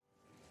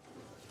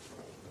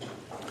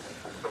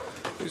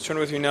Please turn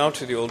with me now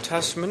to the Old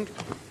Testament,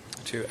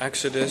 to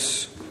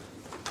Exodus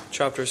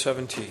chapter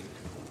 17.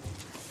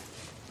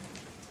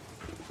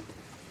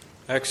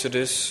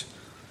 Exodus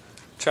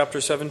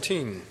chapter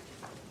 17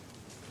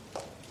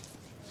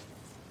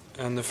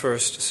 and the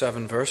first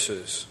 7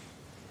 verses.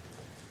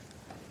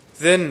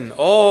 Then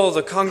all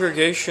the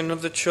congregation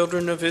of the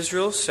children of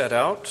Israel set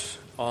out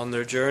on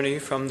their journey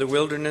from the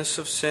wilderness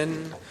of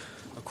Sin,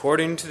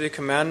 according to the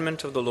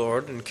commandment of the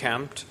Lord, and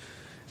camped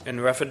in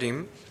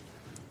Rephidim.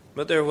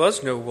 But there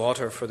was no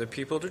water for the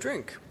people to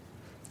drink.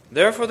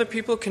 Therefore the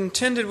people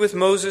contended with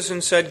Moses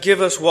and said,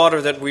 "Give us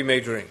water that we may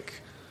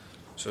drink."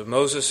 So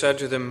Moses said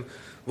to them,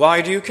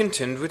 "Why do you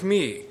contend with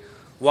me?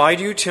 Why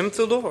do you tempt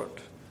the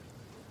Lord?"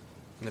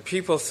 And the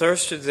people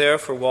thirsted there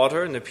for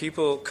water, and the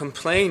people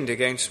complained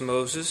against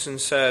Moses and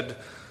said,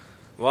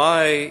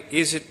 "Why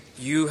is it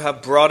you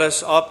have brought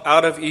us up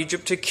out of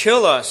Egypt to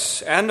kill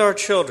us and our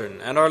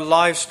children and our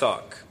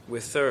livestock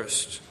with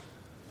thirst?"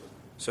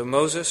 So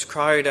Moses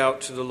cried out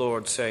to the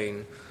Lord,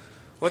 saying,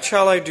 "What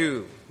shall I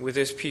do with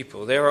this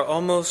people? They are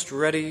almost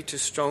ready to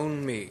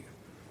stone me."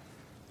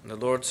 And the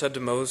Lord said to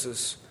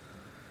Moses,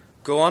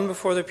 "Go on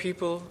before the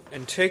people,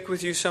 and take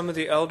with you some of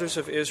the elders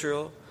of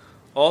Israel.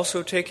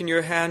 Also take in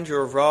your hand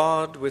your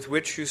rod with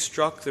which you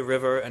struck the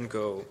river, and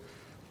go.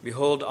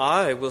 Behold,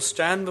 I will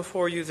stand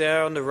before you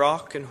there on the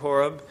rock in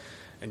Horeb,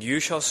 and you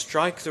shall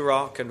strike the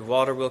rock, and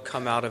water will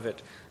come out of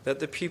it,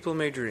 that the people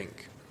may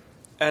drink."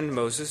 And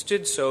Moses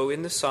did so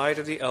in the sight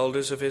of the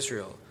elders of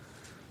Israel.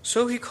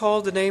 So he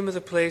called the name of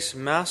the place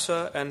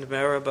Massah and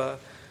Meribah,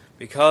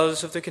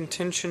 because of the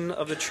contention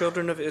of the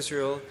children of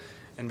Israel,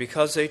 and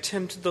because they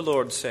tempted the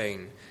Lord,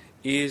 saying,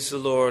 "Is the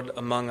Lord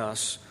among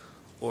us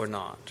or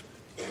not?"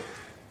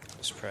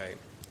 Let's pray.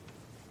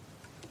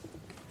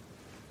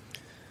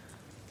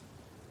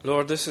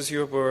 Lord, this is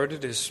your word.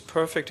 It is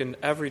perfect in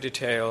every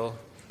detail,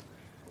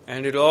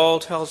 and it all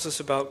tells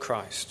us about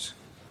Christ.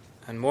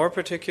 And more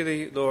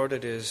particularly, Lord,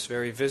 it is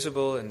very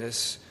visible in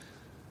this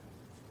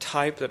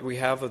type that we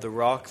have of the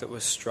rock that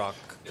was struck.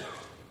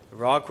 The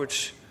rock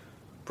which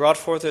brought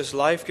forth his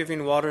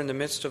life-giving water in the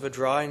midst of a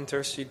dry and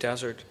thirsty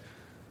desert.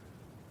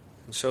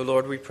 And so,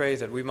 Lord, we pray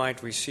that we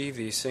might receive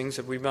these things,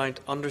 that we might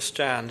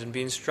understand and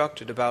be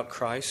instructed about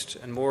Christ,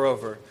 and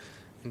moreover,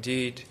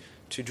 indeed,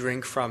 to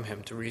drink from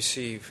him, to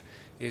receive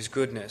his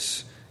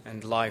goodness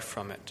and life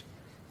from it.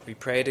 We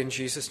pray it in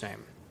Jesus'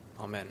 name.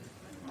 Amen.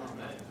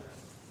 Amen.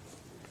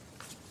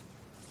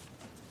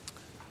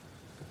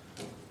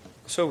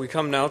 So we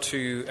come now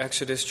to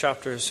Exodus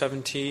chapter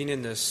 17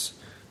 in this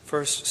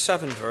first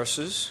 7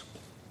 verses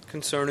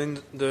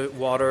concerning the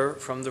water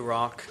from the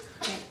rock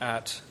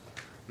at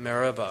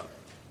Meribah.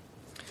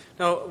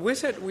 Now,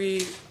 with it,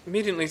 we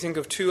immediately think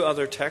of 2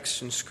 other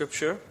texts in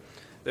Scripture.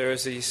 There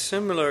is a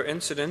similar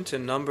incident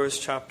in Numbers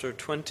chapter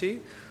 20,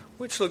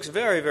 which looks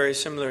very, very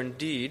similar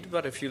indeed,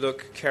 but if you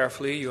look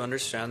carefully, you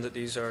understand that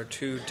these are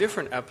 2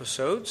 different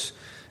episodes,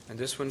 and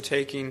this one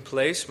taking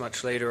place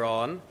much later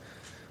on.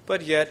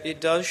 But yet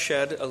it does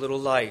shed a little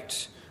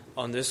light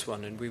on this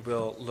one, and we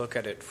will look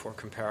at it for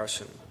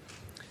comparison.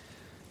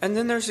 And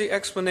then there's the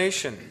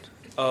explanation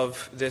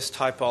of this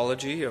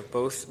typology of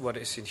both what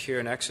is here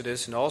in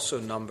Exodus and also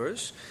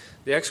Numbers,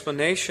 the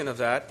explanation of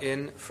that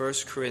in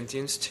 1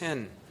 Corinthians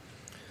 10.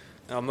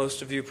 Now,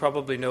 most of you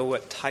probably know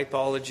what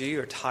typology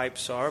or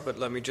types are, but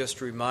let me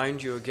just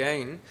remind you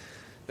again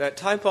that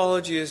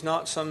typology is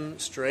not some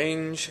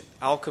strange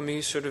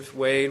alchemy sort of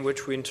way in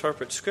which we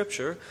interpret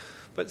Scripture,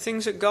 but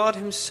things that God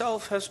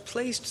himself has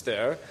placed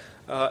there,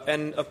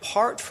 and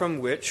apart from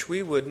which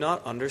we would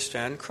not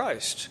understand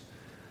Christ.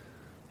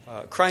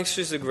 Christ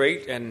is the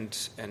great and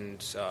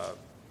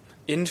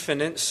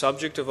infinite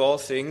subject of all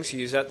things.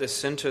 He is at the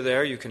center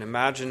there. You can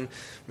imagine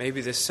maybe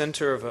the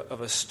center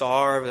of a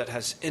star that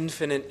has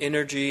infinite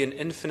energy and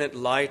infinite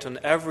light on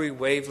every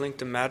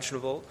wavelength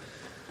imaginable.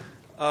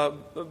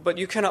 But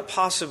you cannot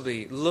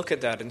possibly look at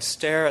that and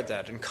stare at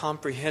that and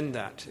comprehend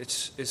that.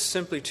 It's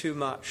simply too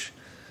much.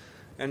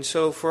 And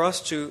so for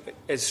us to,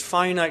 as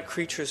finite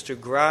creatures, to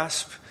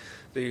grasp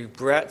the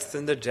breadth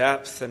and the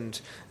depth and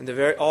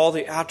all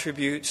the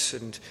attributes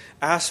and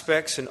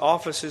aspects and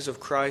offices of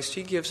Christ,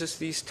 he gives us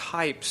these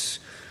types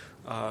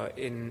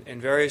in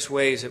various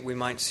ways that we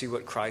might see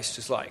what Christ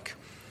is like.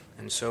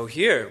 And so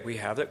here we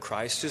have that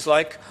Christ is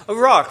like a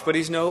rock, but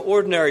he's no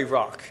ordinary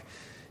rock.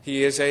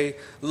 He is a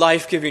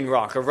life-giving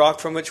rock, a rock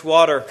from which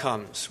water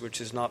comes,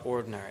 which is not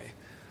ordinary,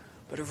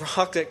 but a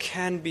rock that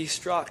can be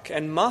struck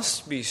and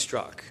must be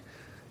struck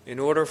in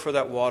order for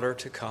that water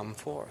to come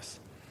forth.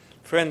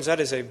 Friends, that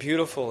is a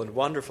beautiful and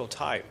wonderful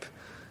type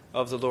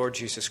of the Lord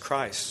Jesus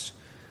Christ.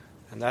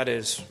 And that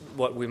is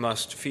what we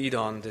must feed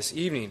on this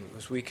evening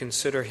as we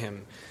consider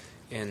him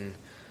in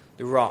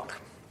the rock.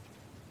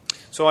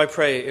 So I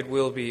pray it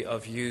will be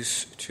of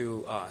use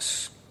to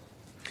us.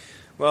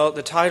 Well,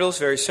 the title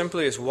very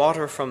simply is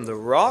Water from the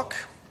Rock,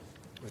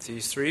 with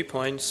these 3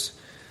 points.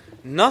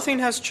 Nothing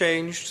has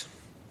changed.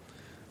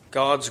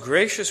 God's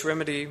gracious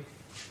remedy.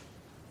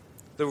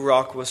 The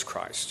rock was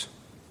Christ.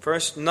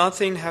 First,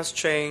 nothing has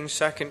changed.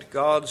 Second,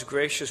 God's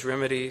gracious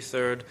remedy.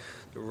 Third,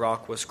 the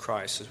rock was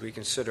Christ, as we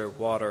consider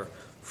water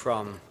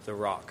from the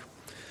rock.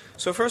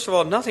 So first of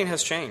all, nothing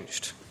has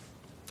changed.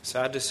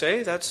 Sad to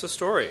say, that's the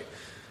story.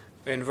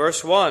 In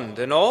verse 1,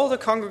 then all the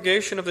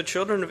congregation of the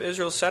children of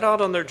Israel set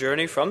out on their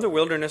journey from the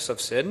wilderness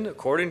of Sin,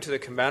 according to the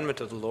commandment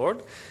of the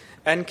Lord,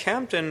 and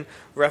camped in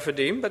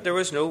Rephidim, but there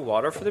was no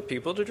water for the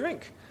people to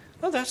drink.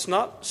 Now that's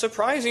not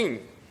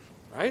surprising,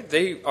 right?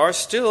 They are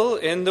still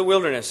in the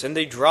wilderness, in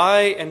the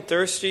dry and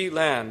thirsty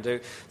land,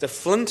 the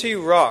flinty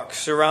rocks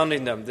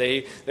surrounding them.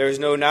 There is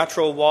no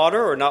natural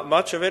water, or not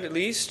much of it at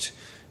least.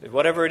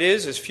 Whatever it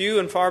is few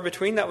and far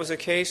between. That was the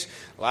case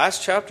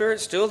last chapter.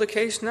 It's still the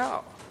case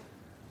now.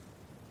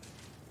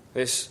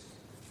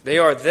 They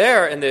are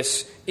there in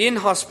this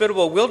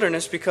inhospitable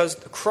wilderness because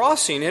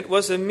crossing it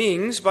was the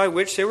means by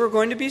which they were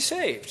going to be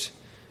saved.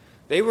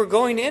 They were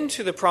going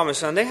into the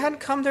promised land. They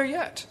hadn't come there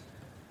yet.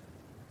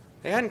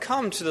 They hadn't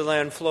come to the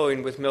land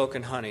flowing with milk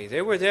and honey.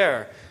 They were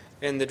there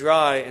in the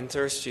dry and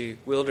thirsty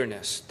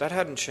wilderness. That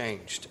hadn't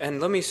changed. And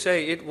let me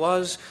say, it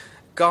was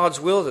God's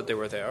will that they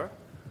were there.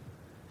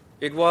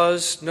 It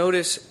was,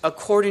 notice,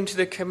 according to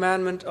the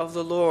commandment of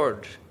the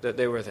Lord that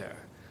they were there.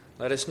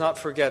 Let us not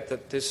forget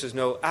that this is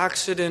no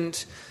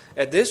accident.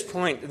 At this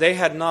point, they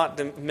had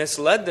not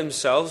misled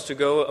themselves to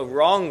go a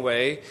wrong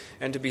way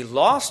and to be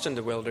lost in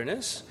the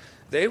wilderness.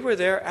 They were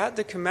there at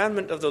the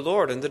commandment of the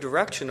Lord and the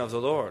direction of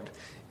the Lord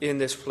in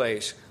this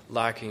place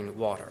lacking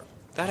water.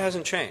 That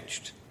hasn't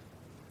changed.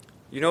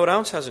 You know what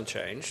else hasn't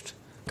changed?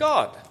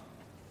 God.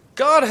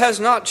 God has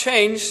not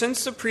changed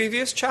since the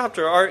previous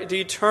chapter.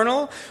 The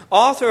eternal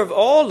author of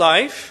all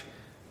life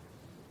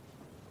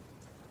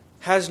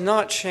has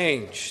not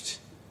changed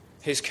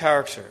his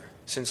character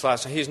since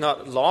last time. He has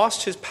not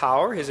lost his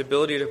power, his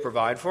ability to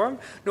provide for him,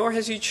 nor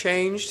has he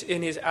changed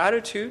in his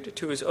attitude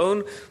to his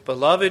own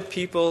beloved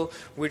people,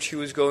 which he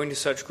was going to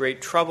such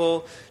great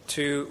trouble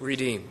to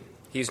redeem.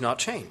 He's not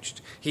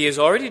changed. He has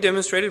already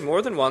demonstrated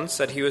more than once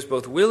that he was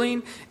both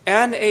willing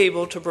and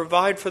able to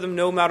provide for them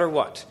no matter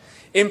what.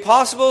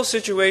 Impossible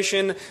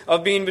situation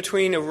of being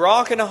between a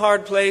rock and a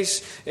hard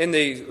place, in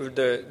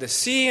the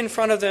sea in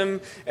front of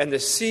them and the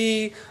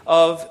sea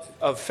of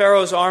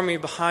Pharaoh's army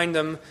behind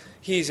them,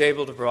 he's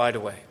able to provide a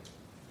way.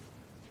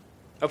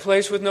 A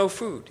place with no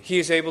food, he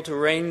is able to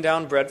rain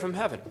down bread from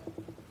heaven.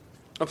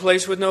 A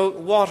place with no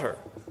water,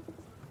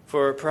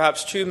 for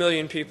perhaps 2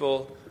 million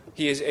people,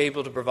 he is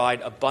able to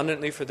provide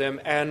abundantly for them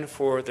and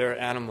for their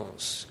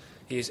animals.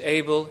 He is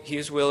able, he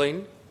is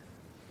willing,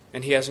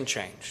 and he hasn't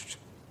changed.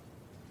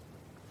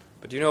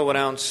 But you know what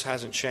else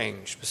hasn't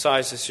changed?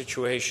 Besides the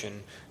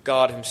situation,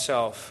 God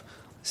himself,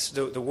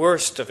 the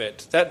worst of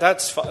it.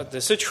 That's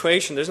the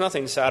situation. There's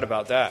nothing sad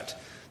about that.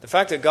 The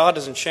fact that God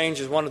doesn't change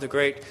is one of the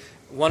great,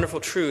 wonderful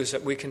truths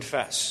that we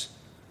confess.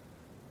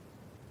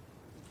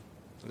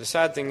 The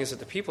sad thing is that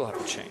the people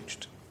haven't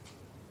changed.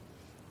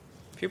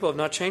 People have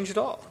not changed at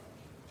all.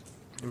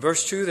 In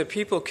verse 2, the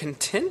people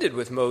contended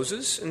with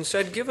Moses and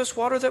said, "Give us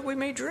water that we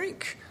may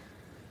drink."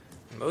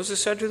 And Moses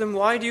said to them,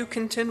 "Why do you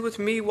contend with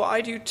me?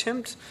 Why do you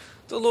tempt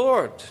the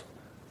Lord?"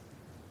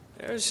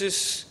 There's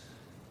this,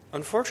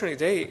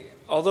 unfortunately,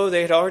 although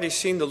they had already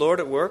seen the Lord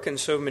at work in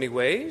so many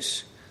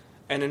ways,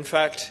 and in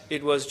fact,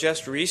 it was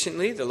just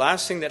recently, the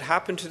last thing that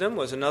happened to them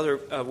was in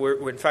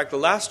fact, the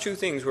last two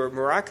things were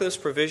miraculous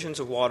provisions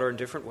of water in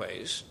different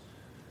ways,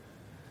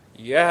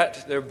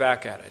 yet they're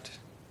back at it.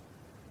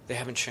 They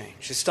haven't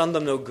changed. It's done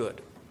them no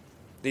good.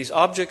 These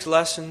object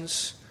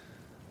lessons,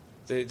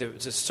 the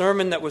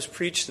sermon that was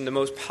preached in the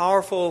most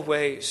powerful of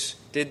ways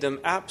did them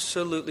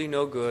absolutely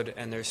no good,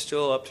 and they're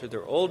still up to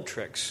their old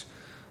tricks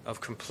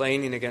of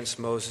complaining against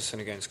Moses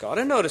and against God.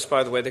 And notice,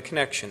 by the way, the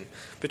connection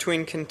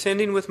between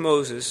contending with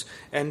Moses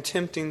and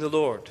tempting the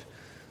Lord.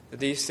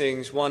 These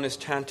things, one is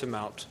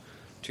tantamount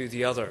to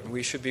the other.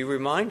 We should be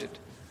reminded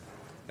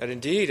that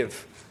indeed,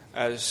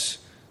 as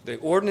the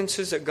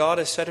ordinances that God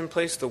has set in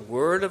place, the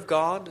Word of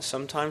God,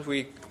 sometimes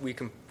we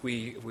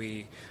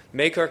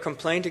make our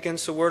complaint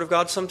against the Word of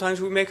God. Sometimes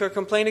we make our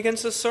complaint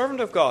against the servant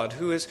of God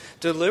who is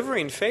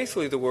delivering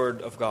faithfully the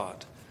Word of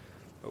God.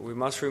 But we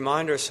must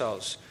remind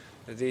ourselves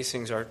that these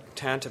things are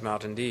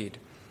tantamount indeed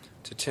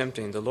to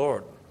tempting the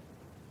Lord.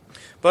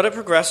 But it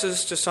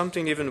progresses to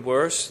something even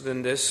worse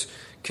than this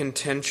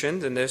contention,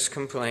 than this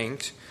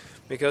complaint,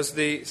 because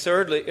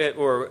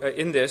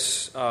in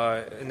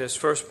this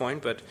first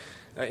point, but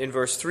in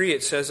verse 3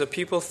 it says, "The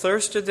people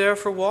thirsted there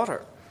for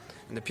water.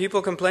 And the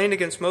people complained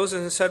against Moses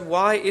and said,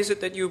 'Why is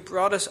it that you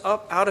brought us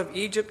up out of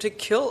Egypt to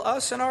kill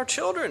us and our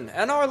children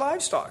and our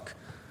livestock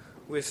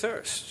with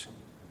thirst?'"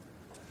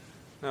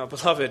 Now,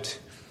 beloved,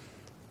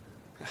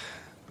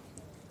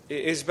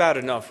 it is bad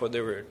enough what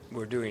they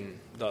were doing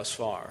thus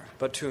far,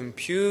 but to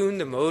impugn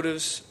the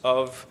motives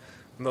of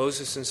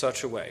Moses in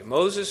such a way.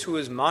 Moses, who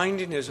was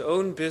minding his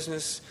own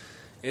business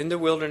in the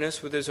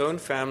wilderness with his own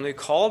family,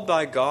 called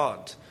by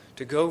God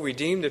to go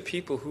redeem the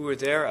people who were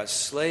there as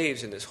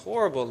slaves in this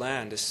horrible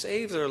land, to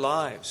save their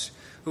lives,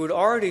 who had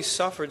already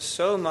suffered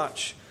so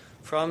much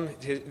from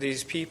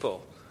these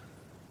people.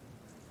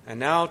 And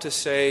now to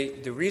say,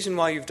 the reason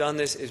why you've done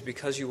this is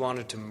because you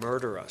wanted to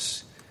murder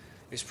us,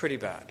 is pretty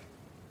bad.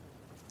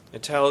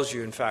 It tells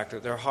you, in fact,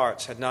 that their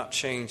hearts had not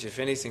changed. If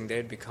anything, they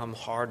had become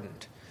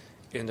hardened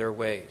in their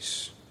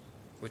ways,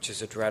 which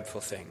is a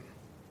dreadful thing.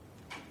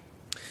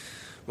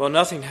 Well,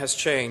 nothing has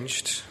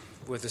changed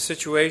with the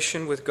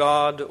situation with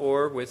God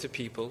or with the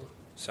people,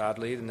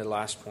 sadly, in the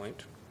last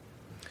point.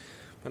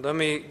 But let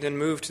me then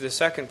move to the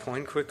second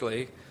point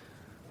quickly,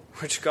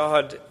 which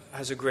God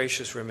has a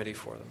gracious remedy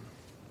for them.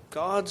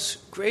 God's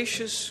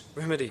gracious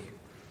remedy.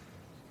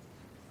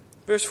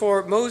 Verse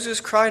 4, Moses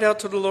cried out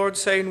to the Lord,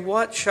 saying,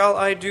 "What shall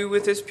I do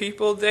with this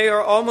people? They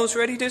are almost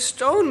ready to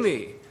stone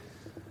me."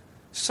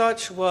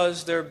 Such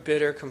was their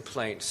bitter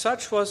complaint.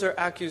 Such was their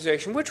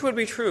accusation, which would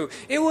be true.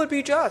 It would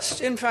be just.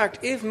 In fact,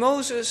 if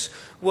Moses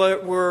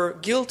were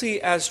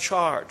guilty as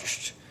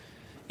charged,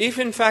 if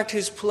in fact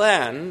his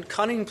plan,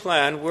 cunning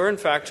plan, were in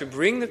fact to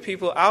bring the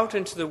people out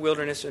into the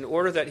wilderness in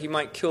order that he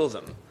might kill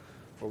them,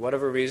 for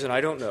whatever reason,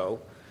 I don't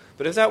know.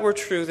 But if that were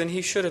true, then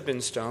he should have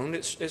been stoned.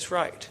 It's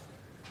right.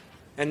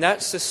 And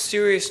that's the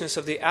seriousness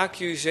of the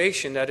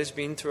accusation that is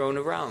being thrown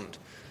around.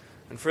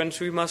 And friends,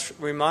 we must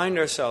remind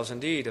ourselves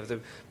indeed of the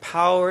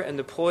power and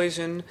the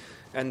poison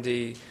and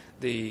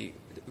the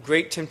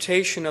great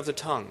temptation of the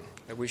tongue,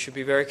 that we should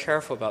be very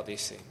careful about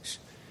these things.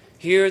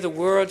 Here the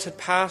words had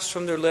passed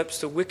from their lips,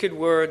 the wicked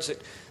words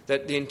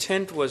that the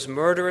intent was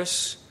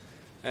murderous,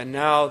 and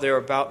now they're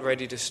about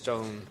ready to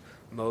stone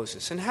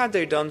Moses. And had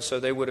they done so,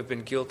 they would have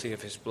been guilty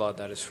of his blood,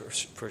 that is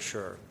for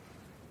sure.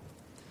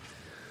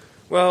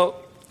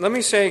 Well, let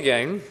me say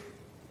again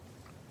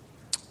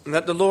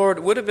that the Lord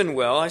would have been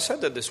well. I said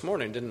that this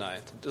morning, didn't I?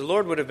 The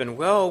Lord would have been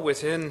well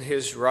within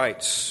his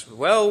rights,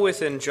 well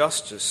within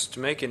justice, to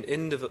make an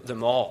end of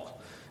them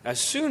all. As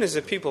soon as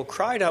the people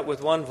cried out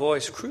with one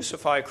voice,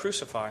 "Crucify,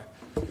 crucify,"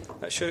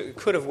 that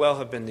could have well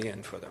have been the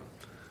end for them.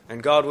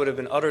 And God would have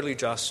been utterly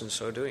just in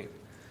so doing.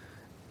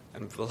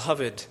 And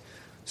beloved,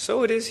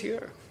 so it is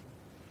here.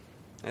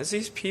 As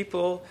these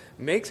people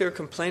make their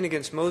complaint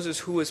against Moses,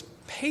 who was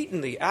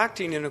patently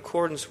acting in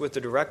accordance with the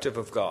directive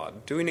of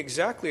God, doing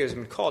exactly as he's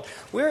been called.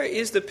 Where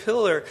is the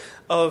pillar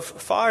of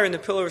fire and the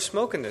pillar of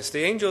smoke in this?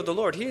 The angel of the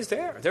Lord, he is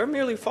there. They're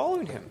merely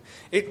following him.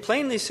 It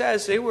plainly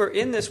says they were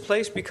in this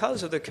place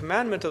because of the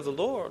commandment of the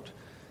Lord.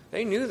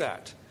 They knew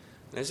that.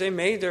 And as they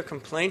made their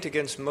complaint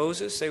against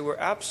Moses, they were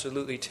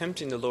absolutely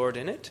tempting the Lord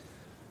in it.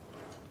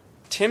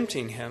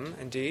 Tempting him,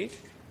 indeed.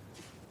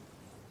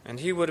 And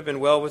he would have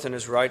been well within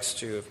his rights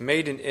to have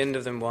made an end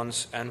of them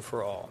once and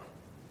for all.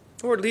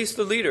 Or at least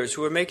the leaders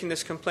who are making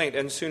this complaint.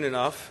 And soon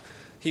enough,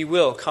 he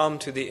will come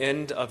to the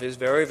end of his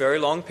very, very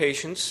long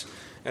patience,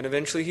 and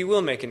eventually he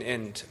will make an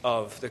end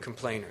of the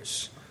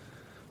complainers.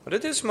 But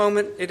at this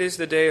moment, it is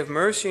the day of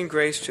mercy and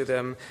grace to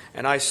them.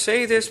 And I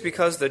say this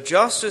because the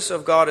justice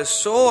of God is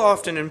so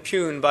often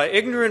impugned by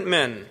ignorant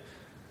men.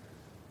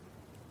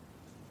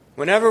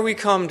 Whenever we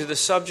come to the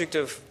subject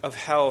of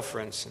hell, for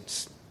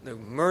instance, the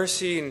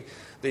mercy and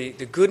the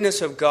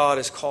goodness of God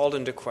is called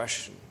into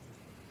question.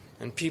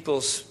 And people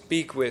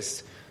speak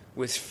with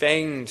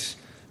feigned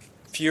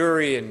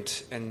fury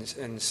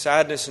and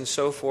sadness and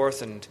so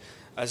forth, and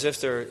as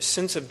if their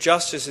sense of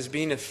justice is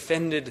being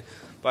offended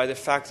by the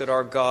fact that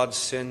our God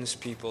sends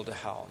people to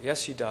hell.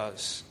 Yes, he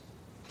does.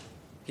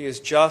 He is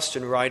just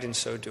and right in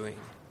so doing.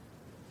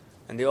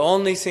 And the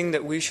only thing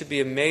that we should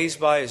be amazed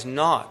by is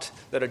not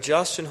that a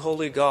just and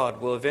holy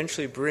God will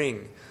eventually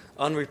bring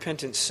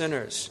unrepentant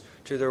sinners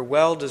to their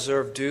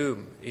well-deserved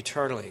doom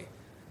eternally,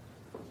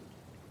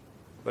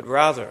 but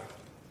rather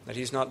that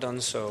he's not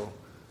done so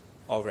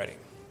already.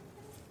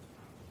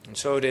 And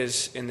so it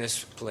is in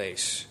this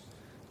place.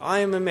 I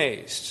am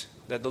amazed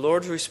that the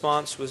Lord's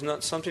response was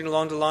not something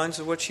along the lines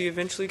of which he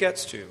eventually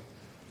gets to,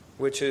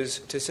 which is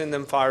to send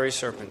them fiery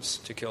serpents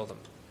to kill them,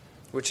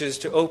 which is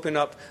to open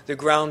up the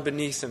ground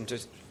beneath them,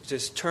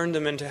 to turn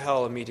them into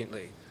hell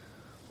immediately,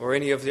 or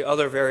any of the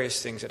other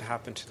various things that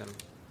happen to them,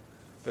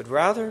 but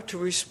rather to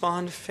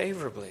respond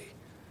favorably.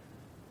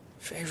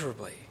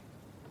 Favorably.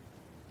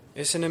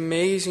 It's an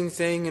amazing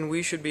thing, and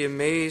we should be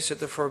amazed at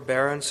the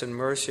forbearance and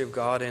mercy of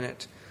God in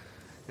it.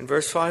 In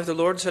verse 5, the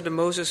Lord said to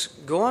Moses,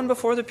 "Go on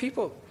before the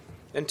people,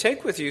 and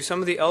take with you some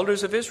of the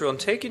elders of Israel, and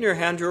take in your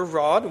hand your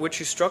rod, which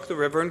you struck the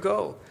river, and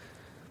go.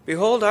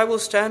 Behold, I will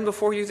stand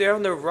before you there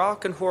on the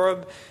rock in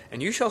Horeb,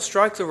 and you shall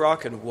strike the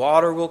rock, and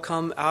water will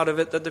come out of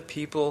it, that the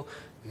people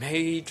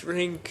may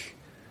drink."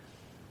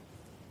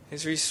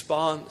 His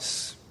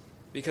response,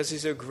 because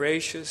he's a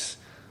gracious,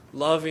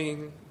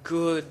 loving,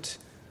 good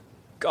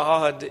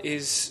God,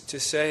 is to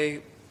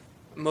say,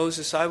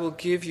 "Moses, I will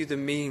give you the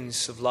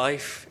means of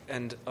life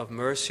and of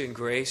mercy and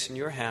grace in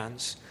your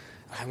hands.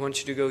 I want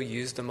you to go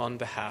use them on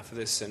behalf of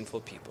this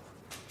sinful people."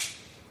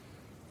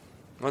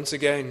 Once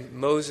again,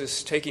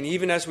 Moses taking,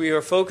 even as we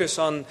are focused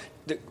on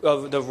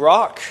the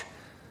rock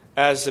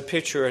as the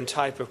picture and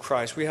type of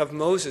Christ, we have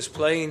Moses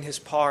playing his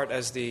part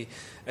as the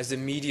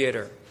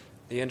mediator,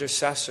 the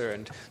intercessor,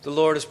 and the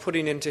Lord is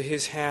putting into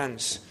his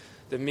hands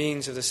the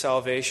means of the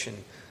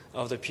salvation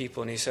of the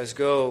people. And he says,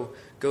 go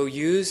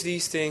use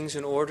these things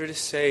in order to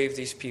save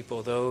these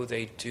people, though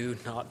they do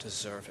not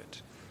deserve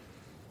it.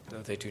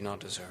 Though they do not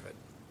deserve it.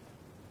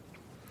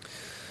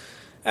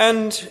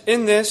 And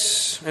in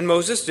this, and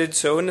Moses did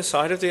so in the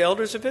sight of the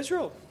elders of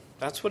Israel.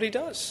 That's what he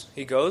does.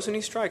 He goes and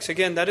he strikes.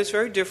 Again, that is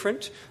very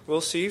different,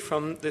 we'll see,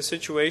 from the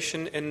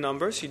situation in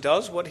Numbers. He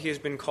does what he has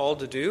been called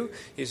to do.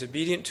 He's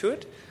obedient to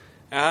it.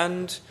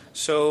 And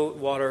so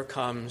water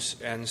comes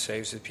and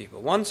saves the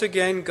people. Once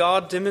again,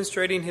 God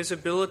demonstrating his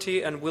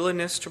ability and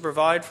willingness to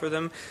provide for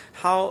them,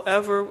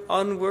 however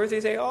unworthy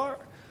they are.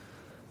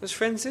 Because,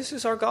 friends, this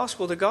is our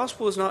gospel. The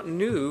gospel is not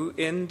new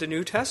in the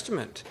New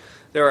Testament.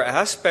 There are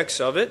aspects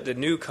of it, the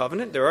new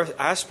covenant, there are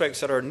aspects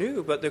that are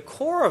new, but the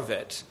core of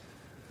it,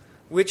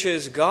 which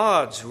is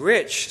God's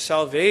rich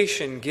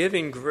salvation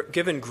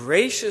given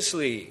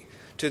graciously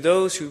to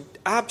those who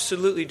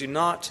absolutely do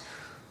not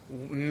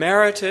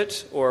merit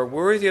it or are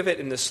worthy of it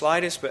in the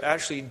slightest, but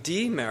actually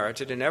demerit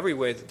it in every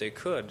way that they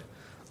could,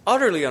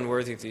 utterly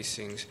unworthy of these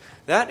things.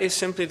 That is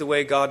simply the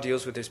way God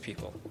deals with his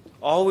people.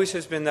 Always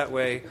has been that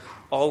way,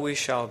 always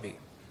shall be.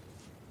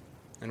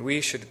 And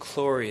we should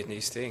glory in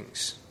these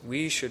things.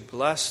 We should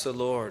bless the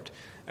Lord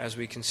as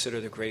we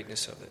consider the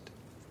greatness of it.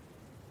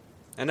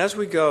 And as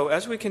we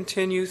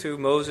continue through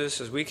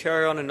Moses, as we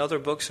carry on in other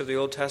books of the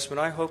Old Testament,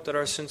 I hope that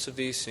our sense of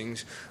these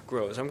things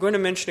grows. I'm going to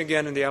mention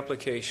again in the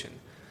application,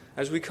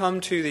 as we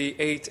come to the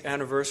 8th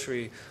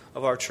anniversary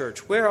of our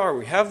church, where are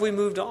we? Have we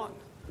moved on?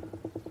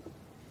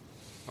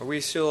 Are we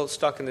still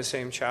stuck in the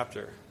same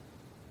chapter?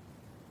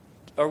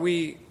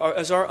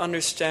 Is our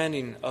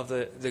understanding of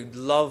the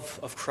love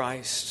of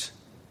Christ,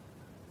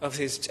 of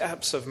his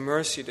depths of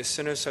mercy to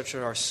sinners such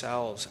as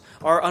ourselves,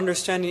 our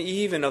understanding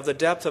even of the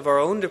depth of our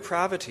own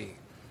depravity,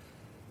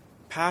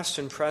 past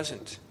and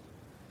present,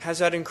 has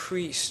that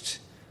increased?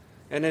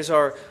 And is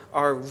our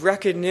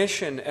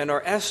recognition and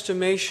our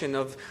estimation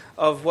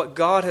of what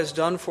God has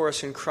done for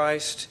us in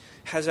Christ,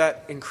 has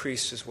that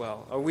increased as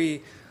well?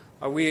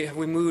 Have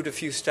we moved a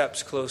few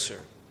steps closer?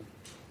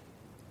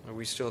 Are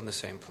we still in the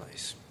same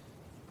place?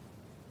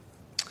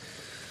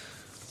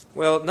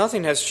 Well,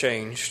 nothing has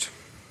changed,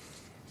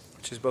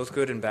 which is both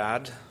good and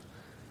bad.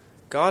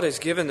 God has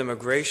given them a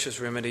gracious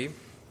remedy.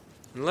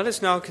 And let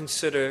us now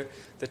consider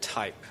the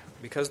type,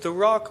 because the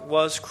rock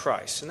was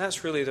Christ, and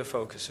that's really the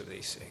focus of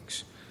these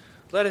things.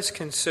 Let us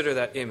consider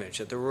that image,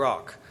 that the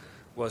rock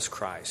was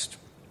Christ.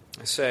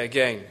 I say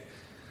again,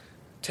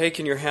 take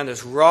in your hand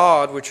this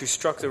rod which you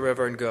struck the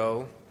river and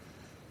go,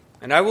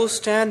 and I will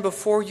stand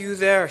before you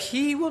there.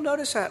 He will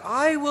notice that.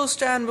 I will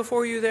stand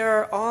before you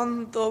there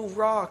on the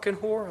rock in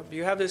Horeb.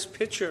 You have this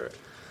picture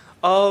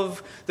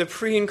of the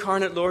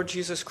pre-incarnate Lord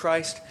Jesus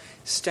Christ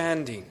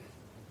standing.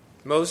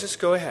 Moses,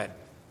 go ahead.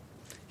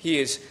 He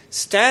is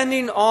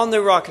standing on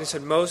the rock and he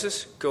said,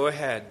 Moses, go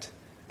ahead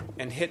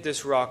and hit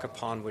this rock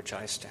upon which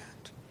I stand.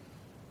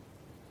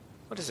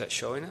 What is that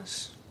showing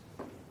us?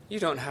 You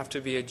don't have to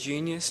be a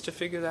genius to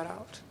figure that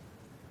out.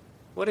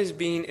 What is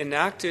being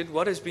enacted,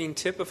 what is being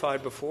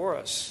typified before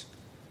us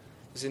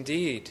is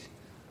indeed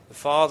the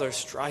Father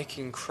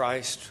striking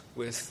Christ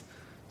with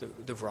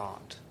the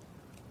rod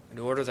in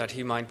order that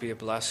he might be a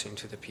blessing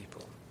to the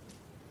people.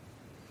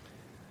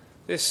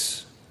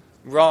 This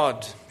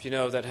rod,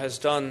 that has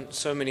done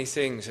so many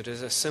things. It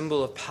is a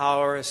symbol of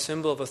power, a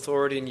symbol of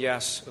authority, and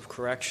yes, of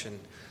correction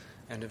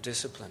and of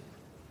discipline.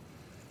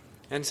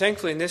 And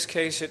thankfully, in this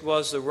case, it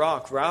was the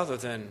rock rather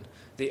than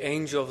the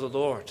angel of the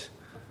Lord.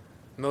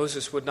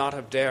 Moses would not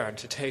have dared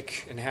to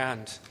take in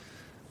hand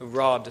a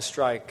rod to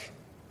strike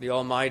the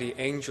almighty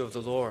angel of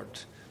the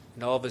Lord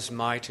in all of his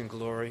might and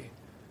glory,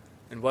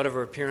 and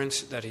whatever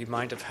appearance that he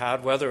might have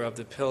had, whether of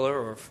the pillar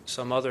or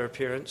some other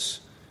appearance,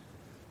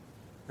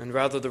 and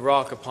rather the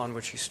rock upon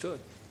which he stood.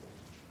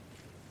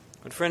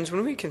 But friends,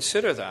 when we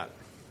consider that,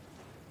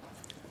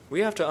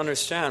 we have to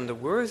understand the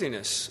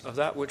worthiness of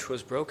that which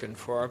was broken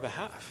for our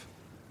behalf.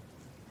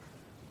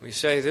 We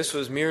say this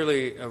was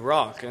merely a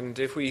rock, and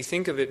if we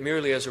think of it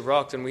merely as a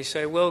rock, then we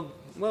say, well,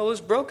 it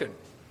was broken.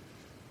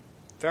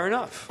 Fair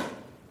enough.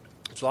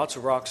 There's lots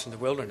of rocks in the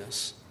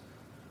wilderness.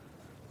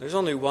 There's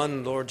only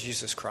one Lord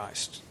Jesus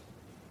Christ.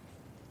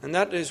 And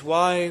that is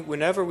why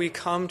whenever we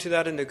come to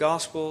that in the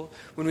gospel,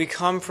 when we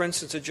come, for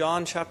instance, to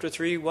John chapter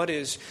 3, what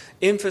is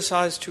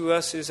emphasized to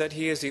us is that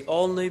he is the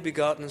only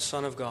begotten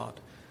Son of God,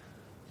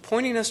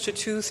 pointing us to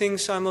two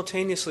things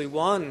simultaneously.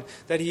 One,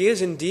 that he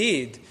is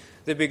indeed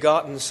the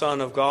begotten Son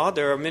of God.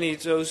 There are many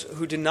of those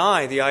who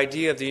deny the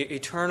idea of the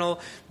eternal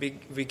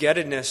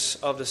begettedness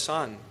of the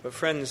Son. But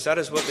friends, that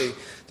is what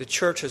the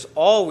church has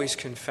always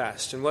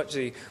confessed, and what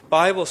the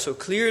Bible so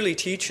clearly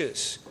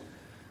teaches,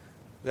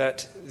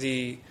 that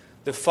the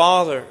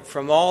Father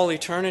from all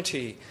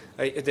eternity,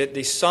 that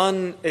the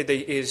Son, he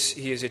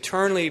is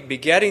eternally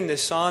begetting the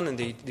Son, and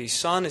the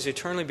Son is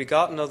eternally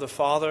begotten of the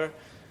Father.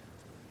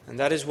 And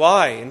that is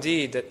why,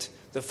 indeed, that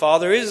the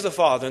Father is the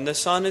Father and the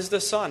Son is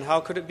the Son. How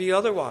could it be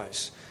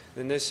otherwise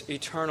than this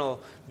eternal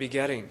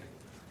begetting?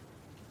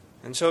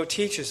 And so it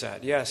teaches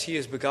that, yes, he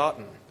is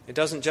begotten. It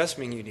doesn't just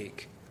mean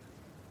unique.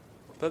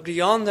 But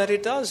beyond that,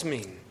 it does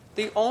mean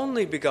the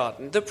only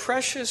begotten, the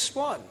precious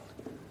one.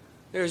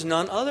 There is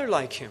none other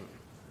like him.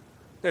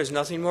 There is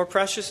nothing more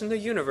precious in the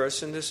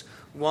universe than this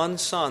one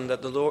Son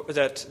that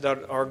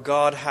that our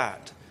God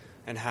had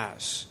and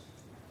has.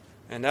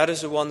 And that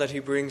is the one that he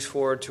brings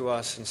forward to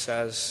us and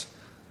says,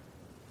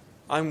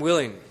 I'm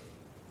willing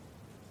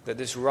that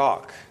this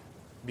rock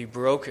be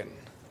broken.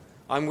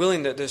 I'm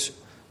willing that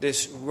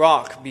this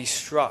rock be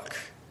struck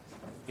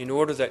in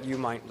order that you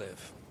might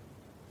live.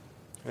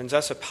 Friends,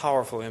 that's a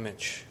powerful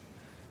image.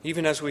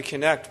 Even as we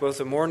connect both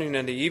the morning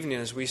and the evening,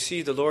 as we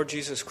see the Lord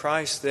Jesus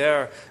Christ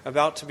there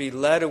about to be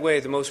led away,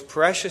 the most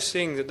precious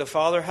thing that the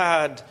Father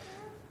had.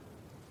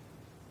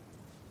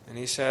 And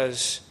he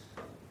says,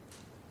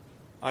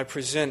 I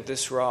present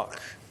this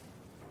rock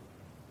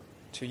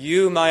to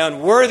you, my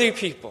unworthy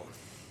people,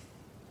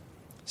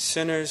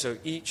 sinners of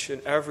each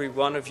and every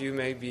one of you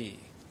may be.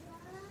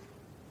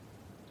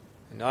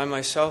 And I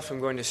myself am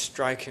going to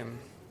strike him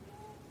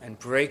and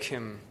break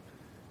him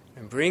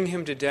and bring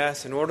him to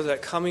death in order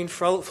that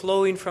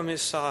flowing from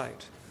his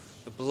side,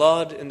 the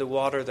blood and the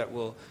water that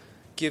will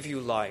give you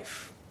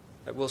life,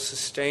 that will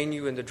sustain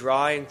you in the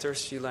dry and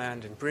thirsty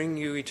land and bring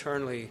you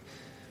eternally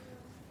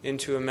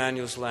into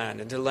Emmanuel's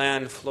land, into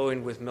land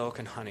flowing with milk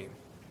and honey.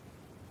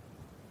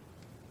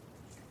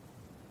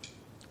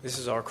 This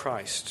is our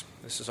Christ.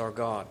 This is our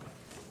God.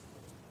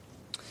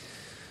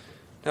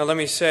 Now let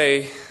me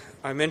say,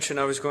 I mentioned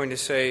I was going to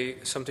say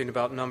something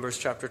about Numbers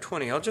chapter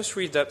 20. I'll just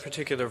read that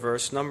particular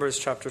verse, Numbers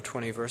chapter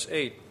 20, verse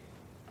 8.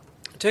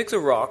 Take the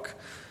rock,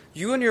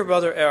 you and your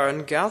brother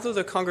Aaron, gather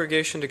the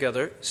congregation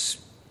together,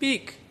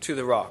 speak to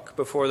the rock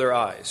before their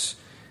eyes,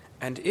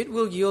 and it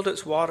will yield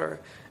its water,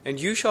 and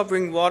you shall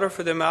bring water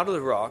for them out of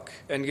the rock,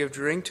 and give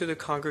drink to the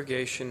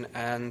congregation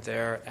and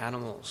their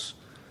animals.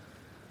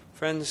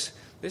 Friends,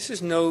 this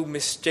is no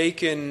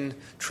mistaken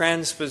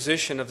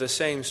transposition of the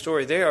same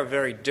story. They are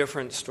very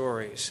different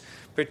stories,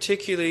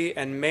 particularly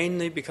and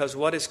mainly because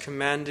what is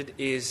commanded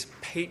is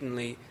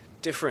patently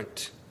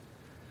different.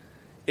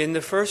 In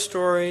the first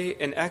story,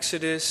 in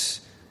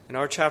Exodus, in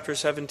our chapter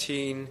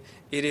 17,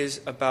 it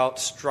is about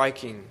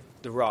striking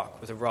the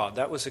rock with a rod.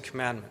 That was a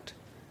commandment.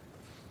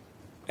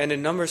 And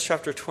in Numbers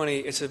chapter 20,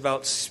 it's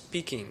about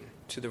speaking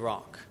to the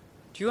rock.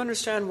 Do you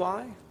understand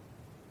why?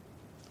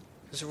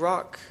 Because the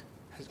rock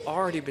has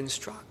already been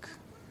struck.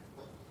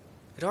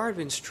 It had already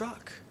been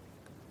struck.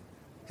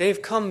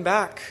 They've come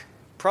back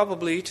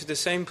probably to the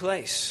same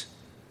place.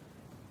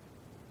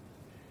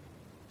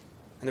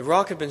 And the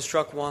rock had been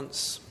struck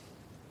once,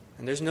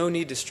 and there's no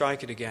need to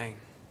strike it again.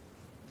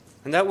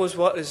 And that was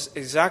what is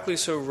exactly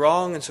so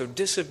wrong and so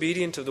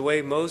disobedient of the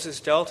way Moses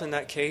dealt in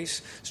that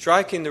case,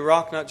 striking the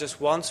rock not just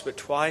once but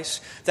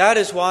twice. That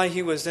is why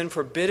he was then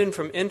forbidden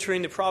from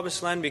entering the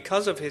promised land,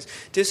 because of his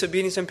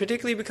disobedience and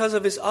particularly because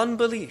of his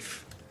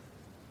unbelief.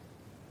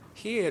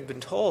 He had been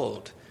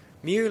told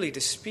merely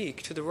to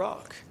speak to the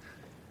rock,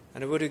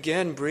 and it would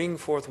again bring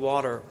forth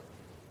water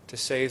to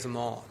save them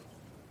all.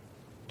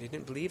 But he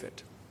didn't believe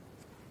it.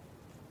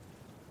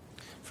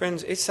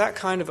 Friends, it's that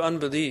kind of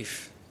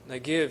unbelief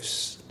that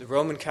gives the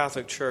Roman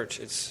Catholic Church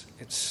its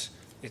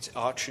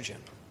oxygen.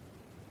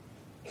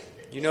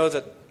 You know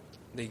that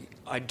the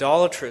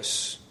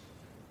idolatrous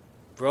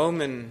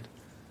Roman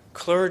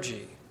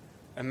clergy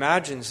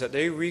imagines that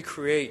they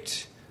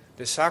recreate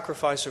the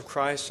sacrifice of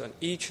Christ on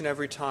each and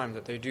every time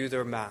that they do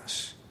their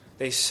Mass.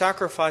 They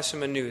sacrifice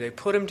him anew. They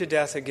put him to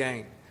death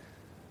again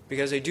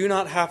because they do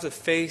not have the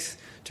faith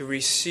to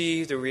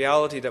receive the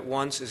reality that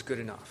once is good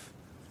enough.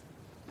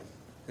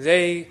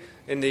 They,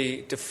 in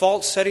the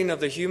default setting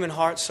of the human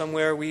heart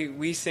somewhere,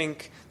 we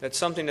think that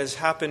something that has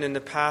happened in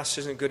the past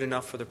isn't good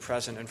enough for the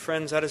present. And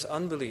friends, that is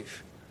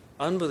unbelief.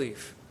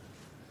 Unbelief.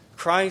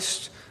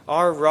 Christ,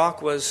 our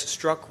rock, was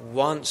struck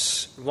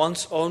once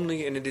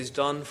only, and it is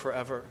done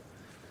forever.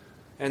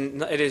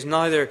 And it is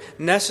neither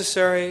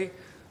necessary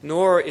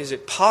nor is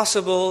it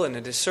possible, and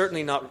it is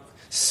certainly not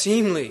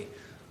seemly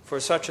for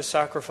such a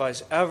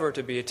sacrifice ever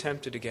to be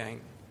attempted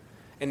again.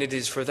 And it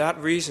is for that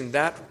reason,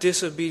 that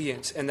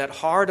disobedience and that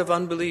heart of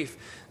unbelief,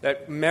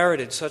 that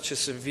merited such a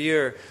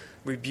severe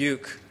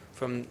rebuke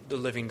from the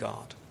living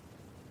God.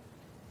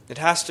 It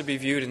has to be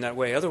viewed in that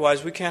way.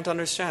 Otherwise, we can't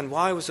understand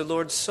why was the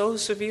Lord so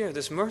severe,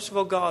 this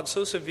merciful God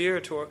so severe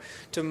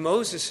to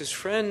Moses, his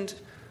friend,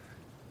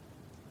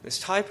 this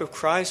type of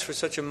Christ for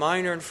such a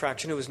minor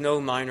infraction. It was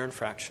no minor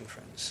infraction,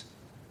 friends.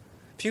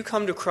 If you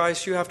come to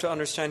Christ, you have to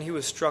understand he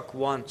was struck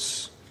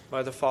once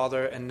by the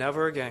Father and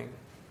never again.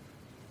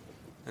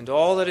 And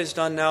all that is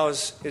done now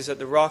is that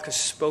the rock is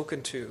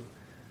spoken to,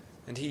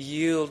 and he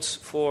yields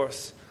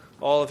forth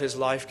all of his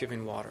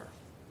life-giving water.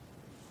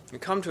 We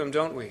come to him,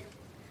 don't we?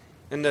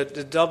 In the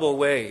double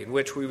way in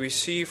which we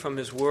receive from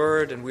his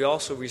word and we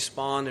also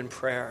respond in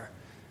prayer.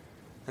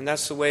 And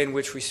that's the way in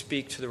which we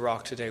speak to the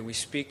rock today. We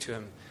speak to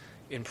him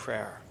in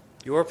prayer.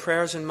 Your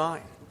prayers and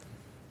mine.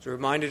 As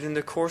reminded in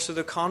the course of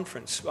the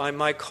conference,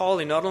 my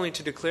calling not only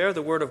to declare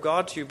the word of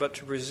God to you, but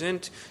to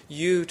present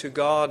you to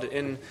God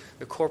in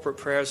the corporate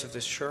prayers of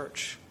this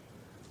church.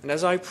 And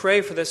as I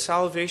pray for the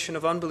salvation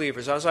of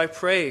unbelievers, as I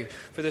pray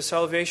for the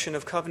salvation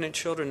of covenant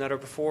children that are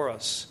before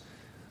us,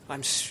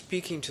 I'm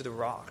speaking to the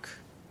rock.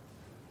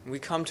 And we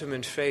come to him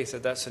in faith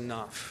that that's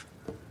enough,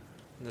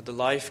 and that the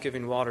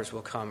life-giving waters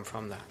will come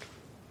from that.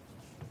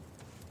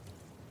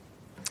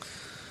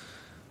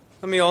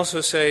 Let me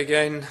also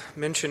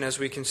mention as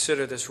we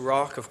consider this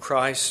rock of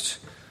Christ,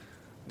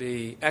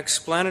 the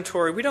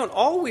explanatory. We don't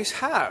always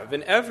have,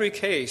 in every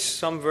case,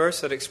 some verse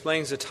that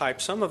explains the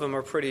type. Some of them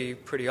are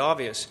pretty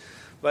obvious.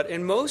 But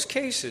in most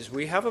cases,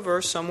 we have a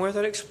verse somewhere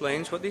that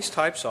explains what these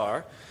types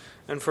are.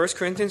 And 1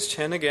 Corinthians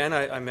 10, again,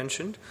 I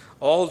mentioned,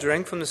 all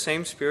drank from the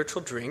same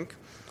spiritual drink,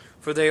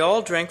 for they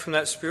all drank from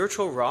that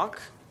spiritual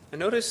rock. And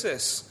notice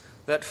this,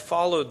 that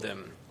followed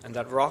them, and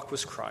that rock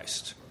was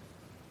Christ.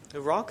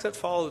 The rock that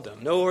followed them.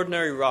 No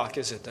ordinary rock,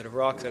 is it, that a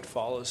rock that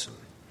follows him.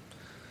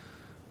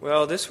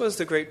 Well, this was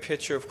the great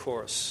picture, of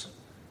course,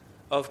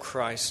 of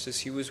Christ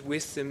as he was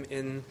with them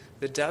in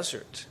the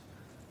desert.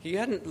 He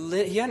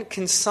hadn't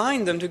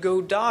consigned them to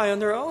go die on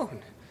their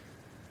own.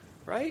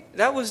 Right?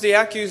 That was the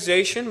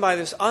accusation by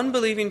this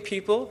unbelieving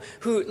people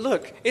who,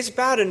 look, it's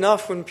bad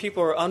enough when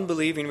people are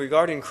unbelieving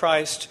regarding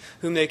Christ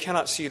whom they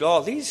cannot see at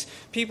all. These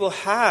people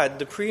had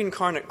the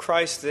pre-incarnate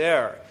Christ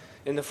there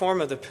in the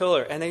form of the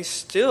pillar, and they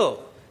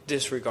still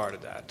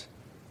disregarded that.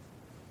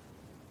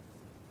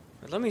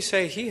 But let me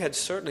say, he had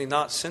certainly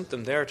not sent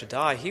them there to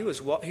die. He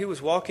was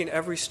walking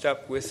every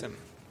step with them.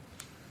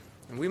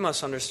 And we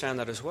must understand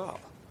that as well.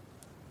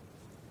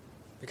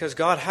 Because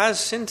God has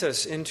sent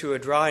us into a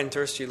dry and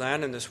thirsty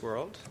land in this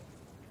world.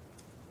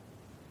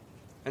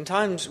 And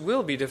times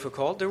will be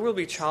difficult. There will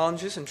be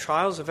challenges and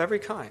trials of every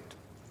kind.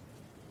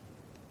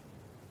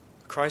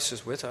 Christ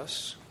is with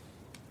us.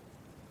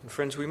 And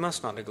friends, we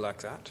must not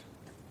neglect that.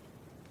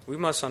 We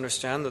must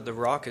understand that the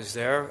rock is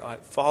there,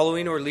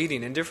 following or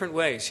leading in different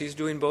ways. He's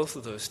doing both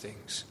of those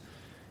things.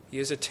 He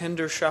is a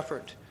tender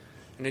shepherd.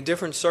 And in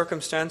different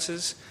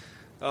circumstances,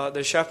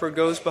 the shepherd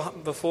goes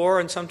before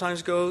and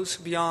sometimes goes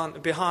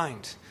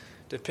behind,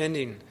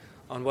 depending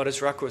on what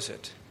is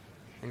requisite.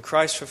 And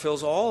Christ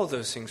fulfills all of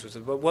those things with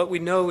it. But what we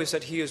know is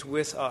that he is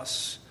with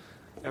us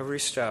every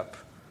step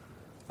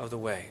of the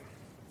way.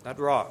 That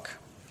rock,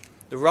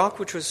 the rock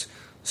which was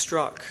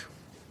struck,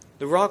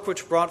 the rock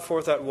which brought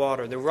forth that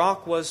water, the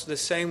rock was the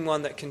same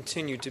one that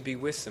continued to be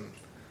with them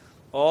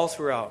all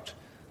throughout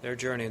their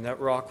journey, and that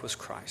rock was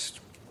Christ.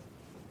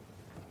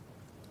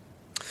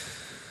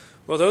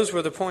 Well, those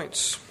were the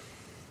points.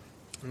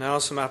 Now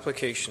some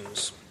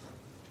applications.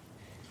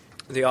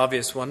 The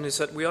obvious one is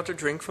that we ought to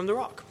drink from the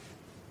rock.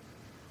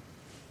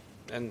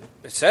 And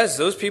it says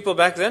those people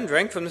back then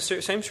drank from the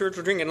same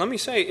spiritual drink. And let me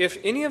say, if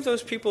any of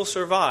those people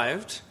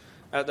survived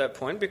at that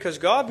point, because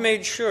God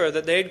made sure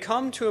that they had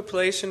come to a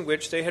place in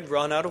which they had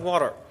run out of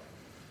water.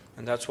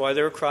 And that's why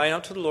they were crying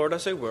out to the Lord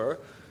as they were.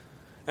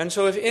 And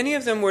so if any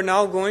of them were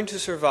now going to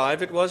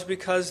survive, it was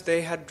because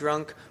they had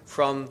drunk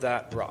from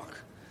that rock.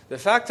 The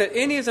fact that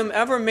any of them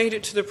ever made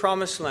it to the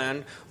promised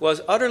land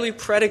was utterly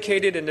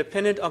predicated and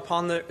dependent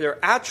upon their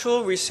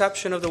actual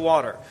reception of the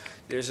water.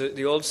 There's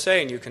the old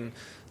saying, you can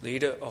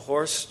lead a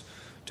horse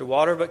to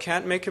water but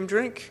can't make him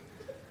drink.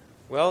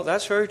 Well,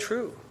 that's very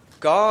true.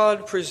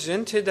 God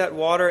presented that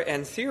water,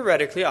 and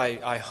theoretically,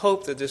 I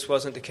hope that this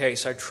wasn't the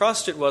case. I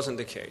trust it wasn't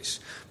the case.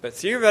 But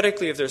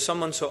theoretically, if there's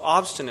someone so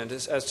obstinate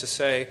as to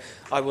say,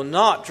 I will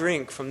not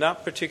drink from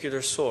that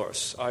particular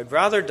source, I'd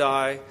rather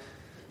die,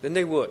 then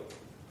they would.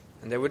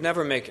 And they would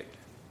never make it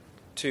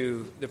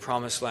to the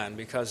promised land,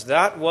 because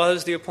that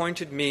was the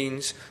appointed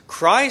means.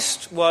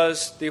 Christ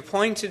was the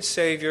appointed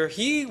Savior.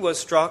 He was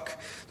struck.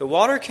 The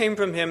water came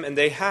from him, and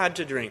they had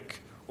to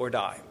drink or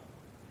die.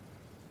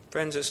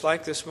 Friends, it's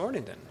like this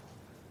morning then.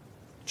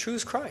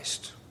 Choose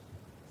Christ.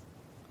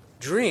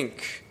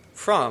 Drink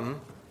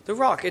from the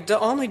rock. It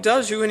only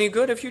does you any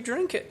good if you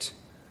drink it.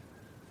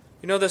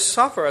 You know, the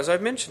supper, as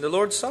I've mentioned, the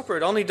Lord's Supper,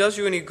 it only does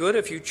you any good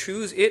if you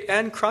choose it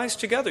and Christ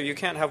together. You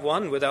can't have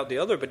one without the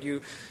other, but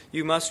you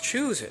must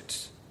choose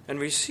it and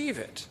receive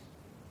it.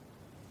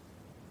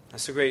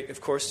 That's the great,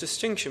 of course,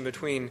 distinction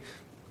between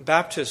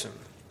baptism,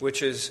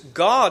 which is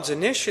God's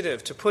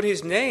initiative to put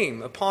his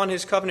name upon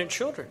his covenant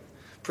children,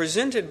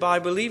 presented by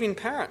believing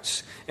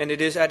parents, and it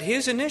is at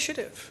his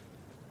initiative.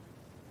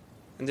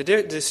 And the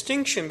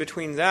distinction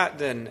between that,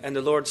 then, and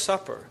the Lord's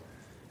Supper,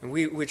 and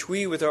which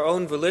we, with our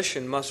own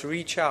volition, must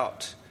reach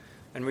out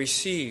and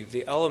receive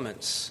the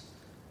elements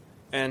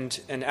and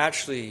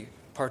actually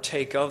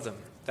partake of them.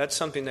 That's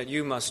something that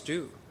you must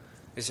do,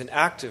 is an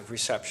active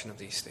reception of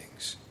these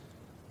things.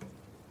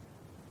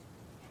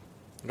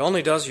 It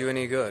only does you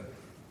any good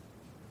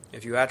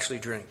if you actually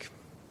drink.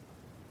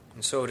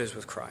 And so it is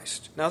with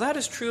Christ. Now that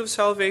is true of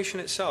salvation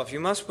itself. You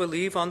must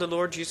believe on the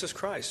Lord Jesus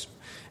Christ.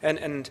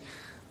 And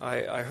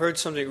I heard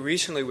something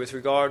recently with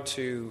regard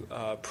to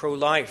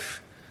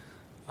pro-life,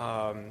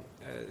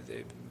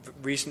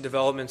 recent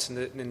developments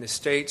in the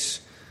States.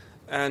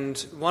 And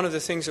one of the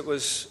things that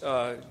was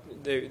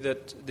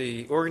that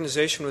the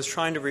organization was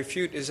trying to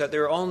refute is that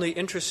they're only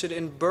interested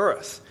in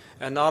birth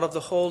and not of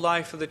the whole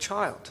life of the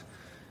child.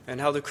 And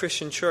how the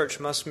Christian church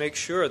must make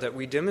sure that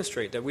we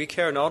demonstrate that we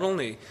care not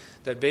only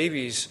that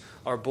babies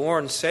are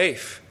born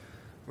safe,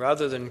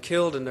 rather than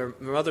killed in their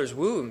mother's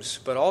wombs,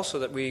 but also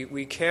that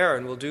we care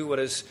and will do what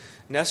is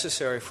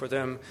necessary for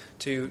them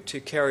to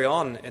carry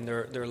on in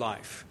their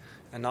life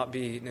and not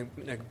be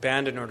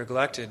abandoned or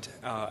neglected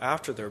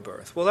after their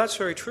birth. Well, that's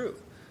very true.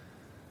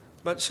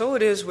 But so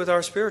it is with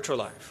our spiritual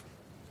life.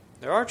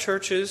 There are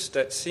churches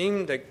that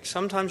seem that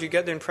sometimes you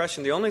get the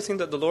impression the only thing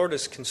that the Lord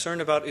is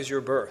concerned about is your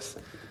birth,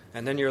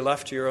 and then you're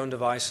left to your own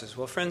devices.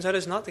 Well, friends, that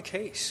is not the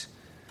case.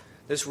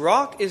 This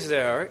rock is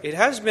there. It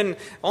has been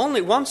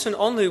only once and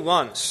only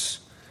once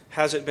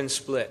has it been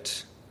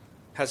split,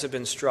 has it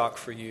been struck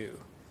for you.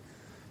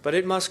 But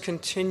it must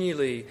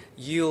continually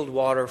yield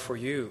water for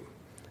you,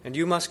 and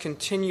you must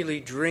continually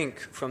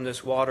drink from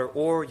this water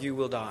or you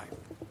will die.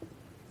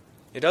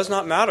 It does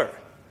not matter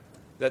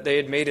that they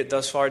had made it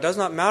thus far. It does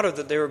not matter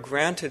that they were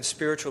granted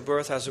spiritual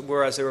birth, as it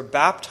were, as they were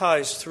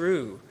baptized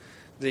through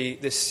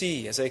the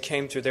sea as they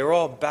came through. They were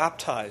all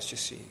baptized, you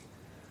see.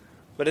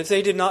 But if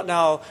they did not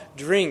now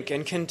drink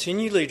and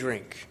continually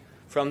drink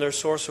from their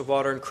source of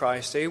water in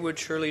Christ, they would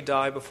surely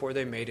die before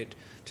they made it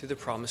to the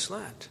promised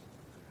land.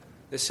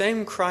 The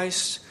same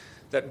Christ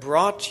that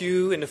brought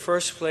you in the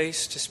first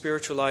place to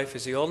spiritual life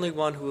is the only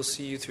one who will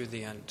see you through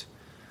the end.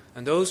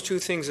 And those two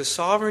things, the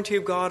sovereignty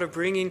of God of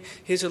bringing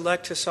his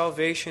elect to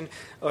salvation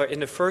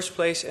in the first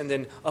place and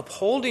then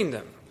upholding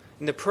them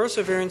in the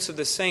perseverance of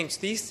the saints,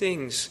 these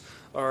things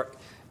are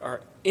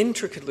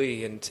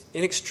intricately and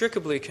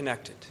inextricably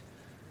connected.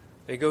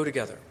 They go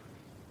together.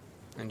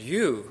 And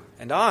you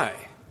and I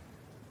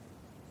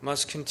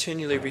must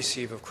continually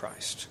receive of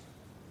Christ.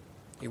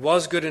 He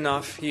was good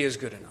enough, he is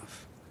good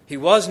enough. He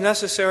was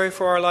necessary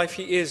for our life,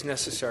 he is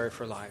necessary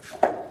for life.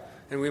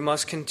 And we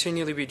must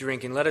continually be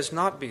drinking. Let us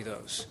not be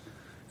those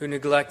who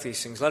neglect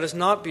these things. Let us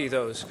not be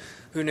those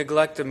who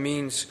neglect the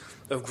means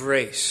of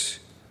grace.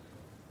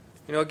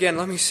 Again,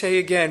 let me say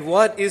again,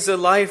 what is the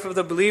life of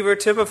the believer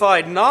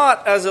typified?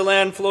 Not as a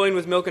land flowing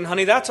with milk and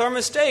honey. That's our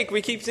mistake.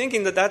 We keep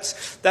thinking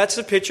that's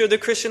the picture of the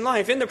Christian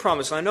life in the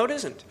promised land. No, it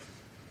isn't.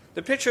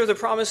 The picture of the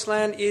promised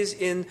land is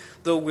in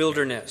the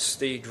wilderness,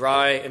 the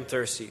dry and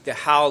thirsty, the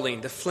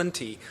howling, the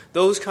flinty,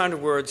 those kind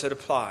of words that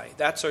apply.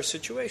 That's our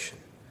situation.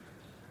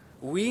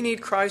 We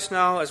need Christ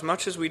now as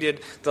much as we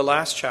did the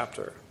last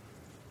chapter,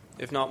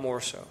 if not more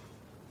so.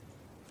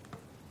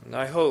 And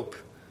I hope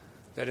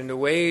that in the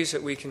ways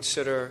that we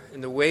consider,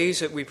 in the ways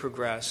that we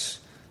progress,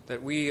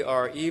 that we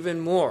are even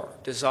more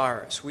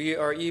desirous. We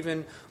are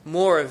even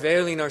more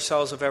availing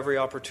ourselves of every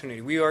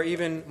opportunity. We are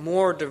even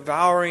more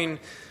devouring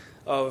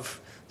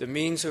of the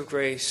means of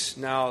grace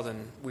now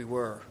than we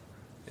were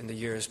in the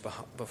years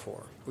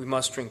before. We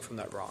must drink from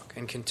that rock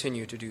and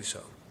continue to do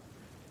so.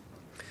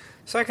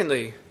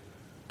 Secondly,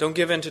 don't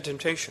give in to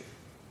temptation.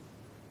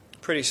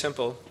 Pretty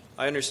simple.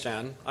 I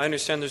understand.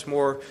 there's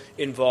more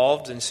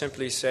involved than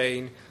simply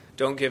saying,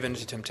 don't give in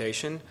to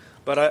temptation,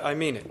 but I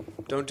mean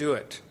it. Don't do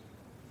it.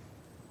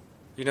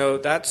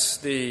 That's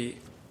the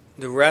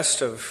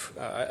rest of,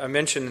 I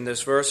mentioned in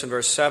this verse, in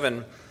verse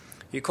 7,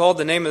 he called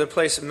the name of the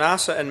place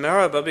Massah and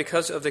Meribah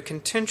because of the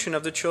contention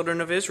of the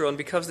children of Israel and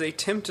because they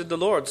tempted the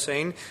Lord,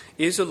 saying,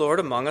 is the Lord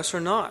among us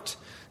or not?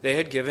 They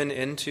had given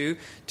into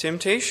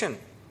temptation.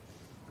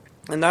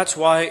 And that's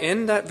why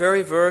in that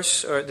very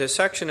verse, or the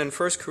section in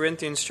 1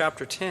 Corinthians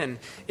chapter 10,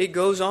 it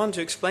goes on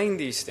to explain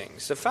these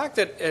things. The fact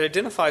that it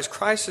identifies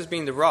Christ as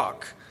being the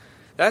rock,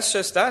 that's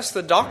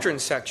the doctrine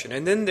section.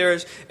 And then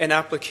there's an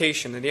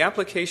application, and the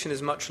application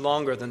is much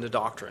longer than the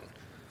doctrine.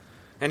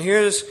 And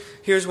here's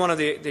one of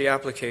the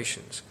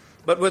applications.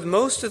 But with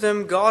most of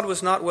them God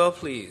was not well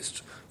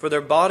pleased, for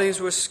their bodies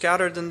were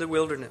scattered in the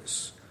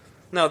wilderness.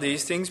 Now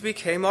these things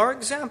became our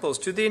examples,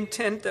 to the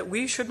intent that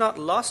we should not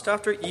lust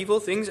after evil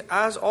things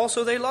as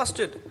also they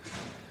lusted.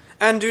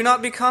 And do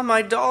not become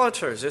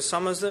idolaters, as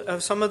some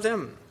of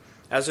them.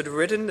 As it is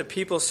written, the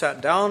people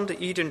sat down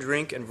to eat and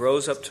drink and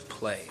rose up to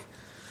play.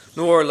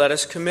 Nor let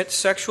us commit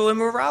sexual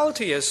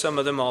immorality, as some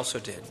of them also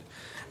did.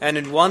 And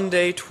in one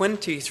day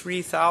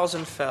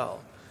 23,000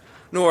 fell.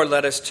 Nor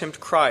let us tempt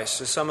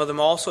Christ, as some of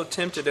them also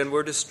tempted and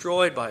were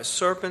destroyed by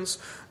serpents,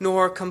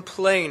 nor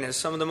complain, as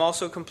some of them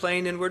also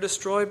complained and were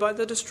destroyed by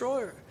the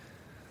destroyer.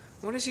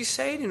 What is he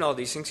saying in all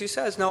these things? He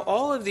says, now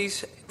all of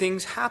these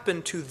things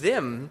happened to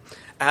them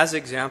as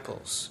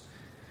examples,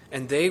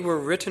 and they were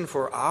written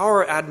for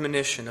our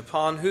admonition,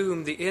 upon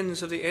whom the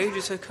ends of the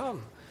ages had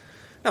come.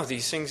 Now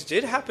these things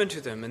did happen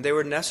to them, and they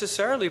were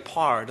necessarily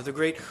part of the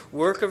great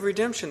work of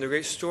redemption, the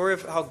great story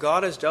of how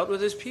God has dealt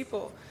with his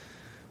people.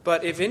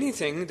 But if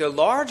anything, the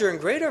larger and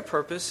greater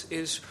purpose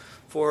is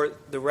for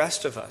the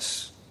rest of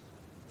us.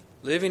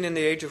 Living in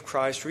the age of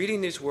Christ,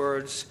 reading these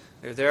words,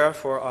 they're there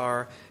for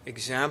our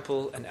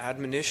example and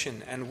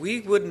admonition. And we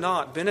would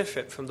not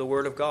benefit from the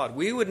Word of God.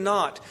 We would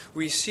not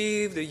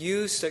receive the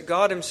use that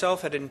God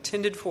himself had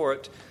intended for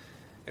it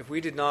if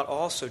we did not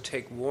also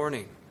take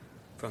warning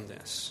from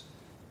this.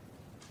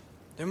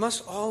 There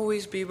must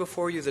always be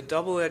before you the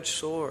double-edged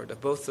sword of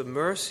both the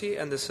mercy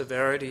and the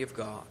severity of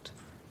God.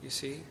 You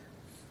see?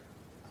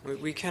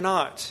 We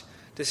cannot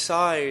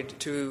decide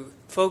to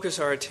focus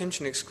our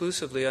attention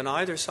exclusively on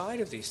either side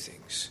of these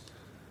things.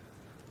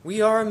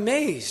 We are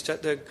amazed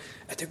at the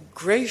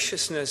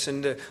graciousness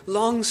and the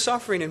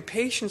long-suffering and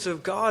patience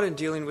of God in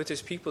dealing with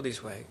his people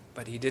this way.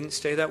 But he didn't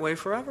stay that way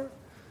forever.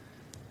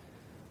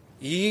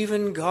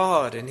 Even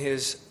God in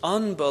his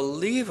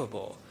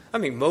unbelievable...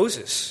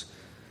 Moses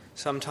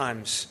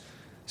sometimes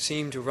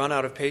seemed to run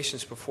out of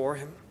patience before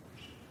him.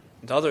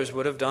 And others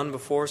would have done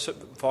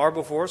far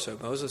before so.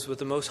 Moses was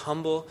the most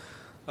humble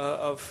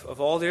of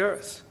all the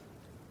earth.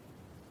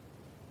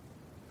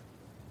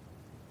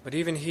 But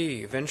even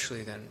he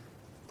eventually then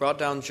brought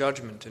down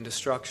judgment and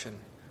destruction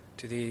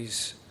to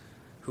these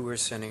who were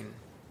sinning.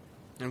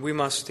 And we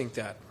must think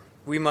that.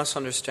 We must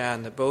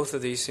understand that both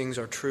of these things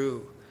are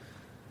true.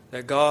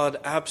 That God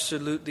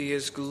absolutely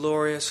is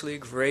gloriously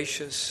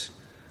gracious,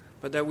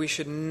 but that we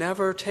should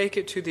never take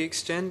it to the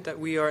extent that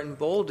we are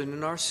emboldened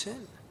in our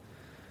sin.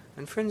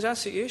 And friends,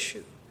 that's the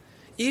issue.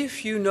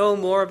 If you know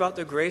more about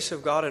the grace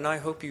of God, and I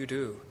hope you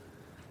do,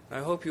 I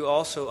hope you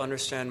also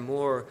understand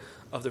more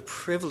of the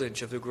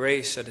privilege of the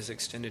grace that is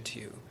extended to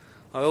you.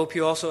 I hope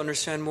you also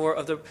understand more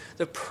of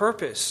the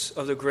purpose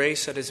of the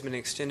grace that has been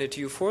extended to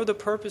you for the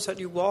purpose that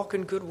you walk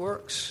in good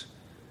works.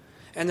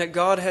 And that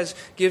God has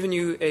given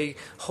you a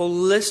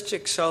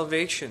holistic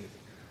salvation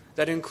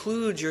that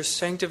includes your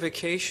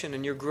sanctification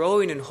and your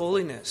growing in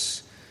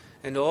holiness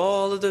and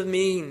all of the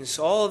means,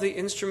 all of the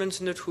instruments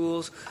and the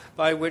tools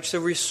by which the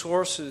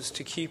resources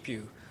to keep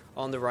you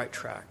on the right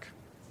track.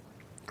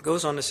 It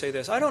goes on to say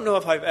this. I don't know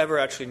if I've ever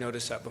actually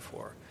noticed that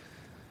before.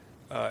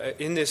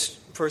 In this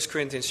 1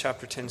 Corinthians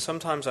chapter 10,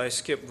 sometimes I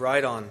skip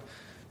right on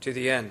to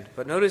the end.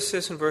 But notice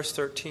this in verse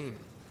 13.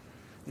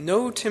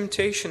 No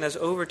temptation has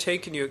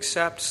overtaken you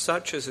except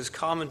such as is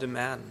common to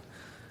man.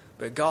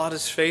 But God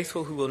is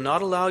faithful, who will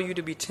not allow you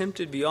to be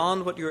tempted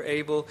beyond what you're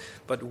able,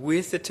 but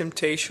with the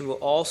temptation will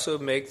also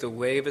make the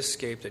way of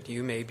escape that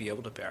you may be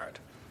able to bear it.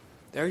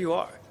 There you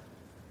are.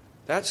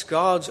 That's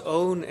God's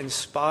own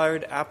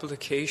inspired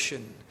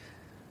application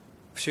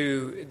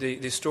to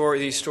these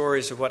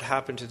stories of what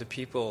happened to the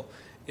people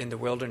in the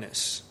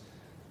wilderness,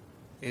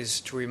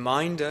 is to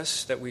remind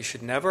us that we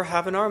should never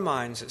have in our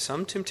minds that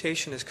some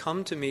temptation has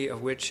come to me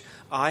of which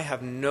I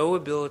have no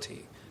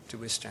ability to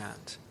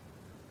withstand.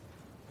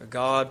 But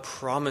God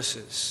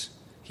promises.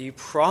 He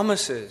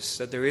promises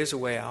that there is a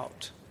way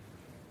out,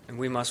 and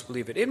we must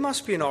believe it. It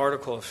must be an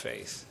article of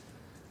faith.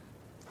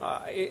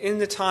 In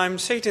the time,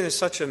 Satan is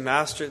such a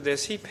master at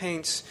this, he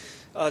paints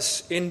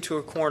us into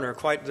a corner,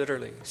 quite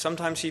literally.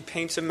 Sometimes he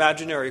paints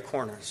imaginary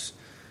corners.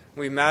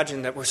 We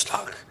imagine that we're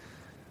stuck,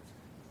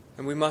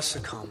 and we must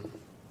succumb.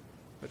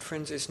 But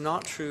friends, it's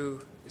not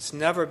true. It's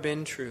never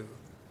been true.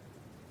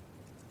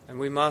 And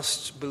we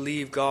must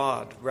believe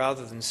God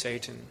rather than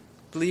Satan.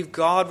 Believe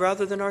God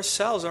rather than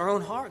ourselves, our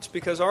own hearts,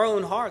 because our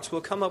own hearts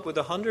will come up with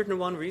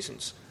 101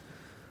 reasons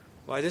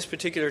why this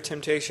particular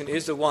temptation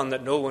is the one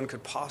that no one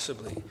could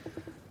possibly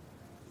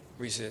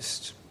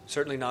resist.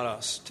 Certainly not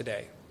us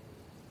today.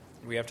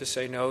 We have to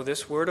say, no,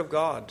 this word of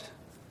God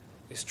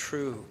is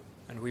true,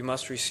 and we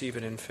must receive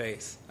it in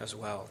faith as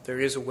well. There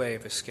is a way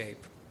of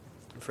escape.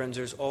 And friends,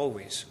 there's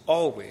always,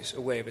 always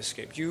a way of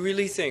escape. Do you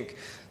really think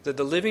that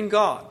the living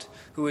God,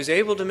 who is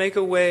able to make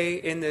a way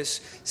in this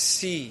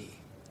sea,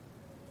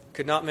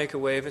 could not make a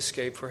way of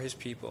escape for his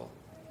people?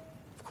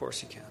 Of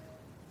course he can.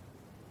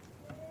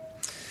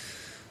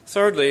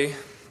 Thirdly,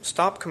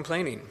 stop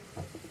complaining.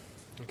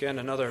 Again,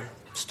 another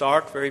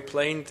stark, very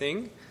plain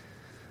thing.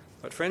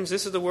 But friends,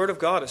 this is the word of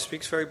God. It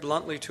speaks very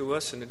bluntly to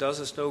us, and it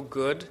does us no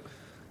good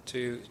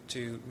to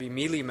be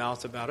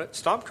mealy-mouthed about it.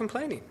 Stop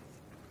complaining.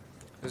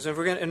 As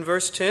in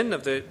verse 10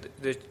 of the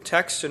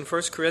text in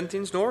 1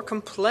 Corinthians, nor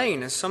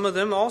complain, as some of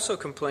them also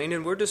complained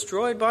and were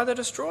destroyed by the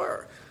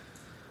destroyer.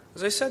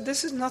 As I said,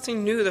 this is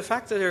nothing new. The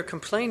fact that they're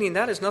complaining,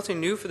 that is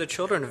nothing new for the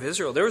children of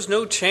Israel. There was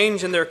no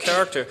change in their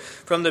character.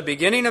 From the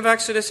beginning of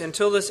Exodus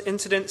until this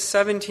incident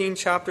 17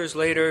 chapters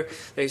later,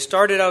 they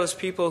started out as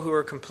people who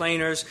were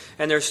complainers,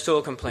 and they're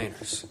still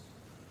complainers.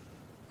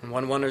 And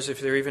one wonders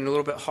if they're even a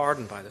little bit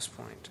hardened by this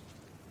point.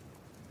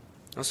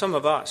 Now, some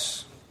of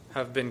us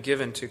have been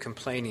given to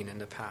complaining in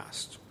the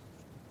past.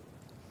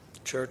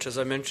 Church, as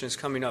I mentioned, is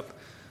coming up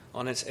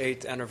on its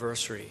 8th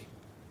anniversary.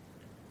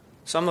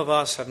 Some of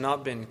us have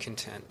not been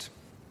content,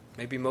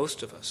 maybe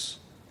most of us.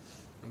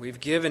 We've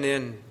given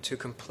in to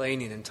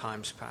complaining in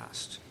times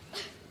past.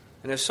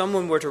 And if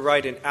someone were to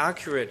write an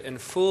accurate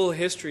and full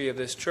history of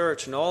this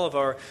church and all of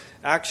our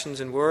actions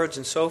and words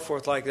and so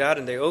forth like that,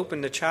 and they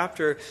opened the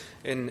chapter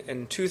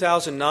in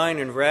 2009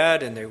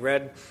 and they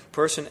read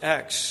person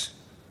X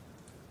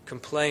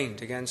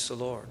complained against the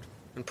Lord,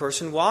 and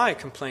person Y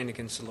complained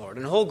against the Lord,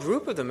 and a whole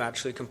group of them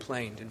actually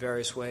complained in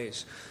various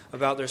ways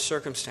about their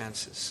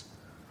circumstances.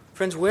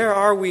 Friends, where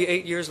are we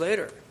 8 years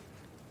later?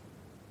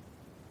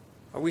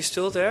 Are we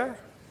still there?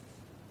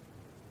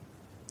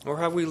 Or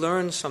have we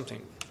learned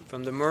something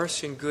from the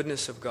mercy and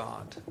goodness of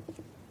God?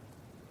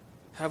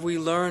 Have we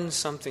learned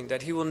something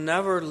that He will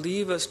never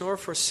leave us nor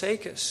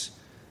forsake us,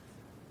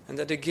 and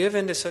that to give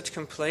in to such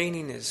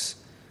complaining is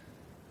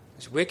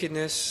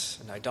wickedness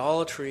and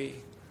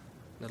idolatry,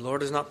 and the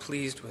Lord is not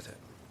pleased with it?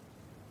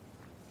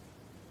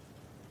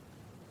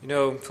 You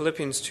know,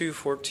 Philippians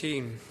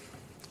 2:14,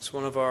 it's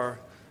one of our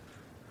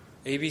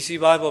ABC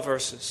Bible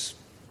verses,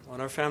 one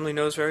our family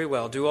knows very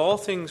well. Do all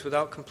things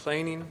without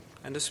complaining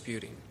and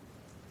disputing.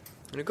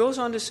 And it goes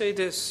on to say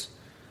this,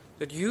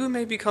 that you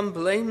may become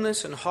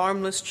blameless and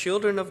harmless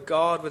children of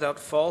God without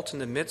fault in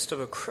the midst of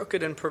a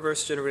crooked and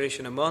perverse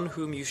generation, among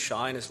whom you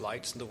shine as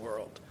lights in the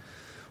world.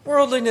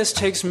 Worldliness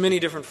takes many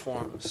different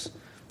forms.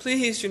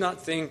 Please do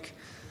not think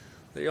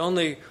the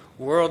only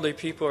worldly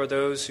people are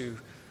those who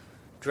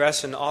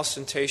dress in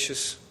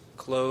ostentatious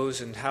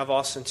clothes and have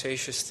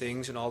ostentatious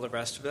things and all the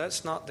rest of it.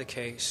 That's not the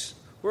case.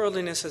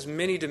 Worldliness has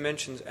many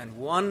dimensions, and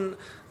one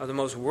of the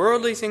most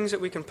worldly things that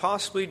we can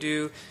possibly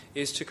do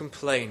is to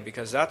complain,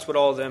 because that's what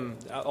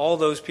all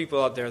those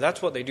people out there,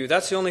 that's what they do.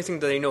 That's the only thing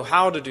that they know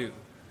how to do,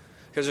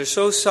 because they're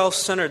so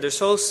self-centered, they're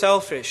so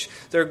selfish,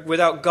 they're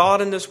without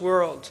God in this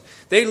world.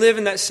 They live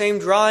in that same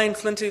dry and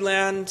flinty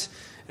land,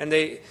 and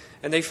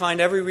they find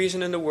every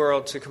reason in the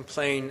world to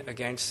complain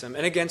against them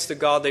and against the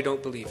God they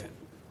don't believe in.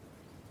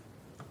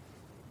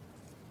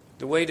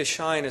 The way to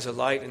shine as a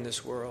light in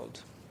this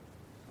world,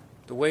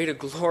 the way to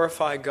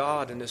glorify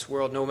God in this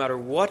world, no matter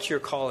what your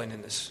calling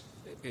in this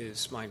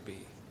might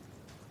be,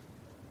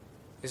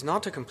 is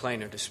not to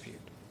complain or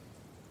dispute,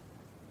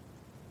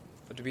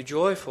 but to be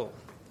joyful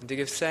and to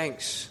give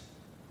thanks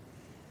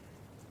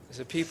as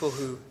a people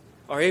who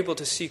are able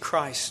to see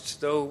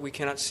Christ, though we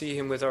cannot see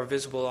him with our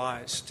visible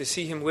eyes, to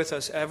see him with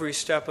us every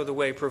step of the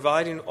way,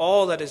 providing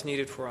all that is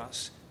needed for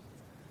us.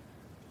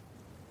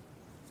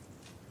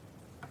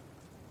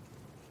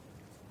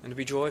 And to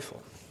be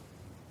joyful,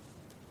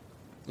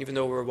 even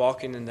though we're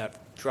walking in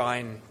that dry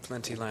and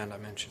flinty land I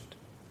mentioned.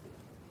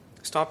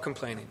 Stop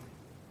complaining.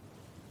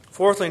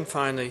 Fourthly and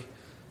finally,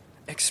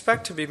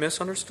 expect to be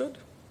misunderstood.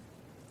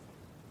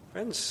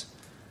 Friends,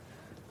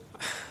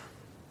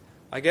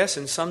 I guess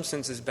in some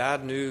sense it's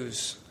bad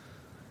news,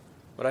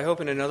 but I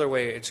hope in another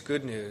way it's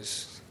good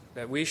news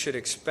that we should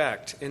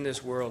expect in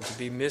this world to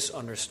be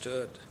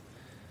misunderstood.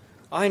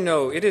 I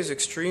know it is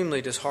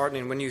extremely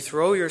disheartening when you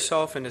throw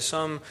yourself into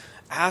some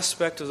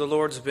aspect of the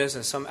Lord's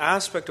business, some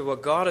aspect of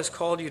what God has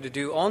called you to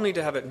do, only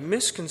to have it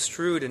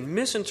misconstrued and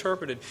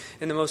misinterpreted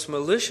in the most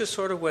malicious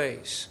sort of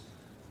ways.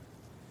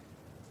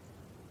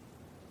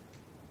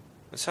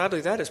 But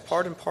sadly, that is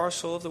part and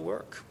parcel of the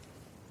work.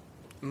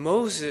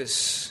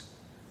 Moses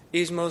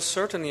is most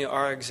certainly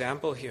our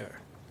example here.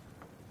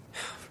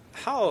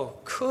 How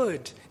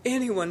could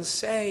anyone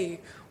say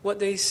what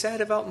they said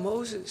about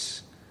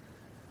Moses?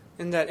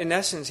 In that, in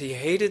essence, he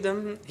hated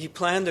them. He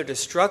planned their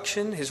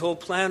destruction. His whole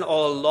plan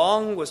all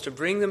along was to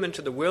bring them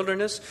into the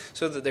wilderness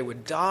so that they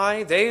would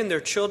die, they and their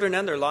children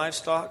and their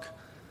livestock.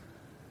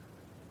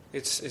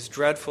 It's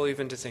dreadful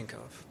even to think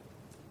of.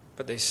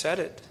 But they said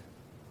it.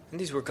 And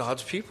these were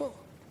God's people.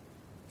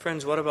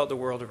 Friends, what about the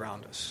world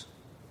around us?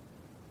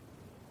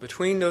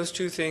 Between those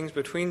two things,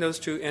 between those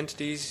two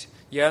entities,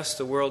 yes,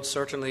 the world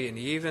certainly, and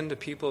even the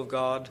people of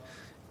God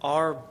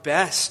are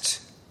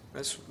best.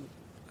 That's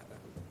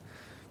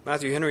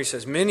Matthew Henry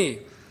says, many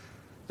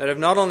that have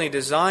not only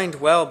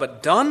designed well,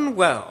 but done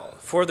well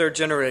for their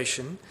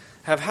generation,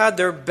 have had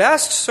their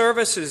best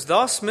services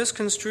thus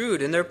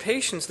misconstrued, and their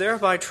patience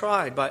thereby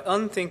tried by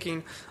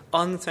unthinking,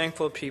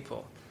 unthankful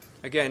people.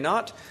 Again,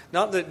 not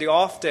the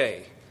off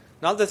day,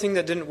 not the thing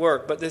that didn't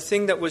work, but the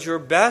thing that was your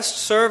best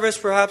service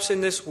perhaps in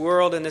this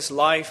world, in this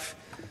life,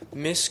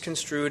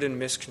 misconstrued and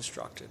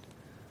misconstructed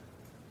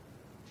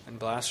and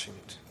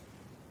blasphemed.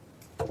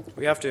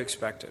 We have to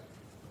expect it.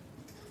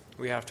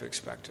 We have to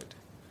expect it.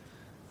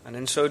 And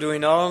in so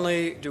doing, not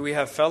only do we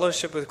have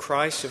fellowship with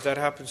Christ, if that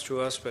happens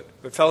to us, but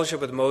fellowship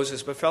with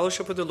Moses, but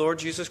fellowship with the Lord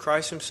Jesus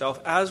Christ himself,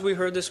 as we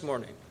heard this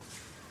morning.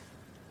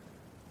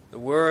 The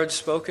words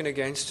spoken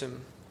against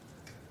him,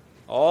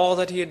 all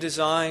that he had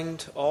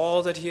designed,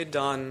 all that he had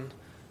done,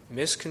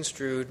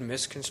 misconstrued,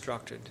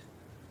 misconstructed,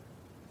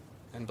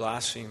 and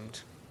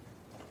blasphemed.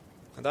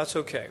 And that's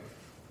okay.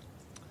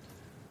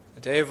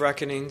 The day of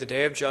reckoning, the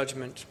day of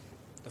judgment,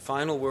 the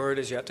final word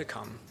is yet to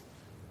come.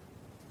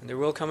 And there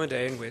will come a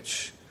day in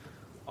which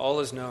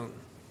all is known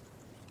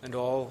and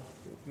all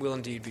will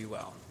indeed be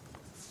well.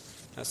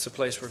 That's the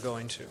place we're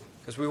going to.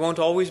 Because we won't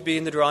always be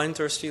in the dry and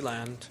thirsty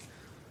land.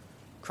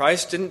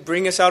 Christ didn't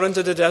bring us out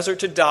into the desert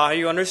to die,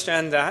 you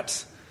understand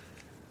that.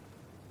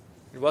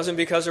 It wasn't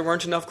because there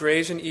weren't enough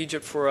graves in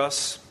Egypt for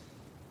us,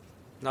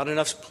 not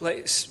enough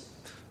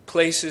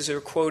places or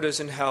quotas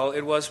in hell.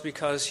 It was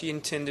because he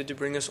intended to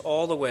bring us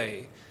all the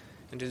way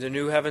into the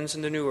new heavens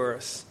and the new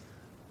earth,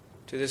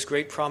 to this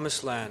great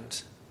promised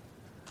land.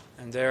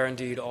 And there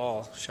indeed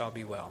all shall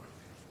be well.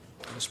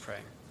 Let us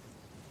pray.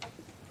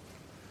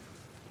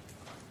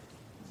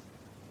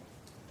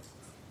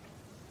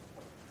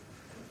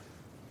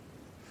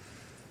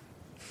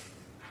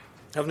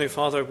 Heavenly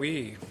Father,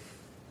 we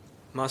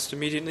must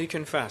immediately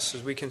confess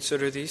as we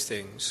consider these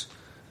things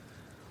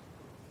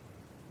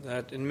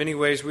that in many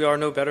ways we are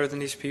no better than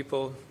these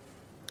people.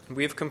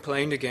 We have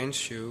complained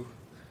against you,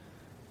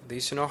 at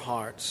least in our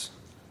hearts,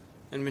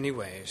 in many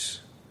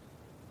ways.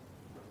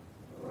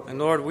 And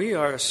Lord, we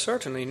are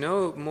certainly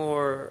no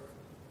more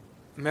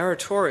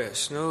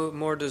meritorious, no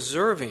more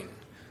deserving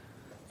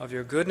of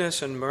your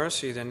goodness and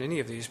mercy than any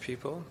of these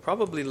people.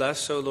 Probably less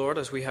so, Lord,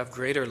 as we have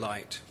greater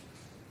light.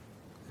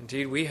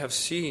 Indeed, we have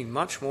seen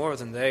much more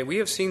than they. We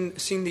have seen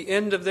the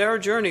end of their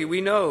journey.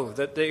 We know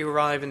that they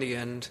arrive in the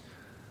end.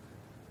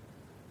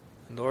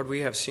 And Lord,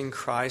 we have seen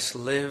Christ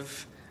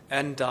live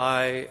and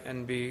die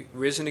and be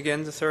risen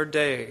again the third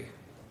day,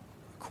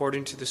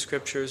 according to the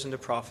Scriptures and the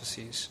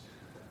prophecies.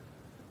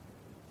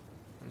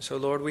 And so,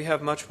 Lord, we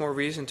have much more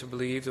reason to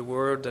believe the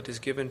word that is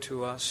given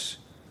to us,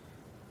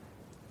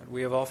 but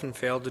we have often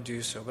failed to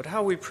do so. But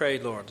how we pray,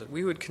 Lord, that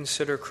we would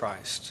consider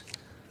Christ,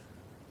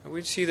 that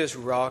we'd see this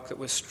rock that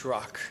was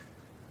struck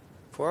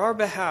for our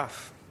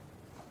behalf.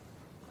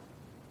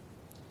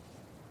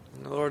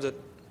 And Lord, that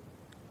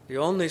the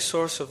only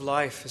source of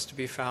life is to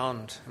be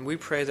found, and we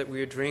pray that we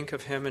would drink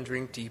of him and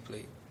drink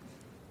deeply.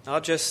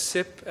 Not just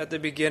sip at the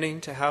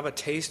beginning to have a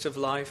taste of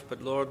life,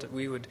 but Lord, that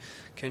we would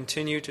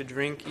continue to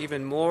drink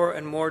even more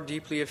and more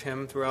deeply of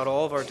him throughout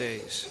all of our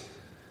days.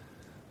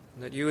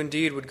 And that you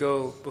indeed would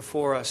go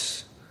before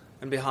us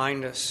and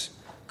behind us,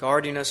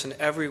 guarding us in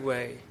every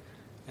way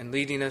and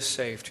leading us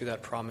safe to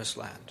that promised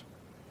land.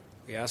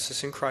 We ask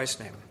this in Christ's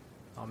name.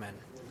 Amen.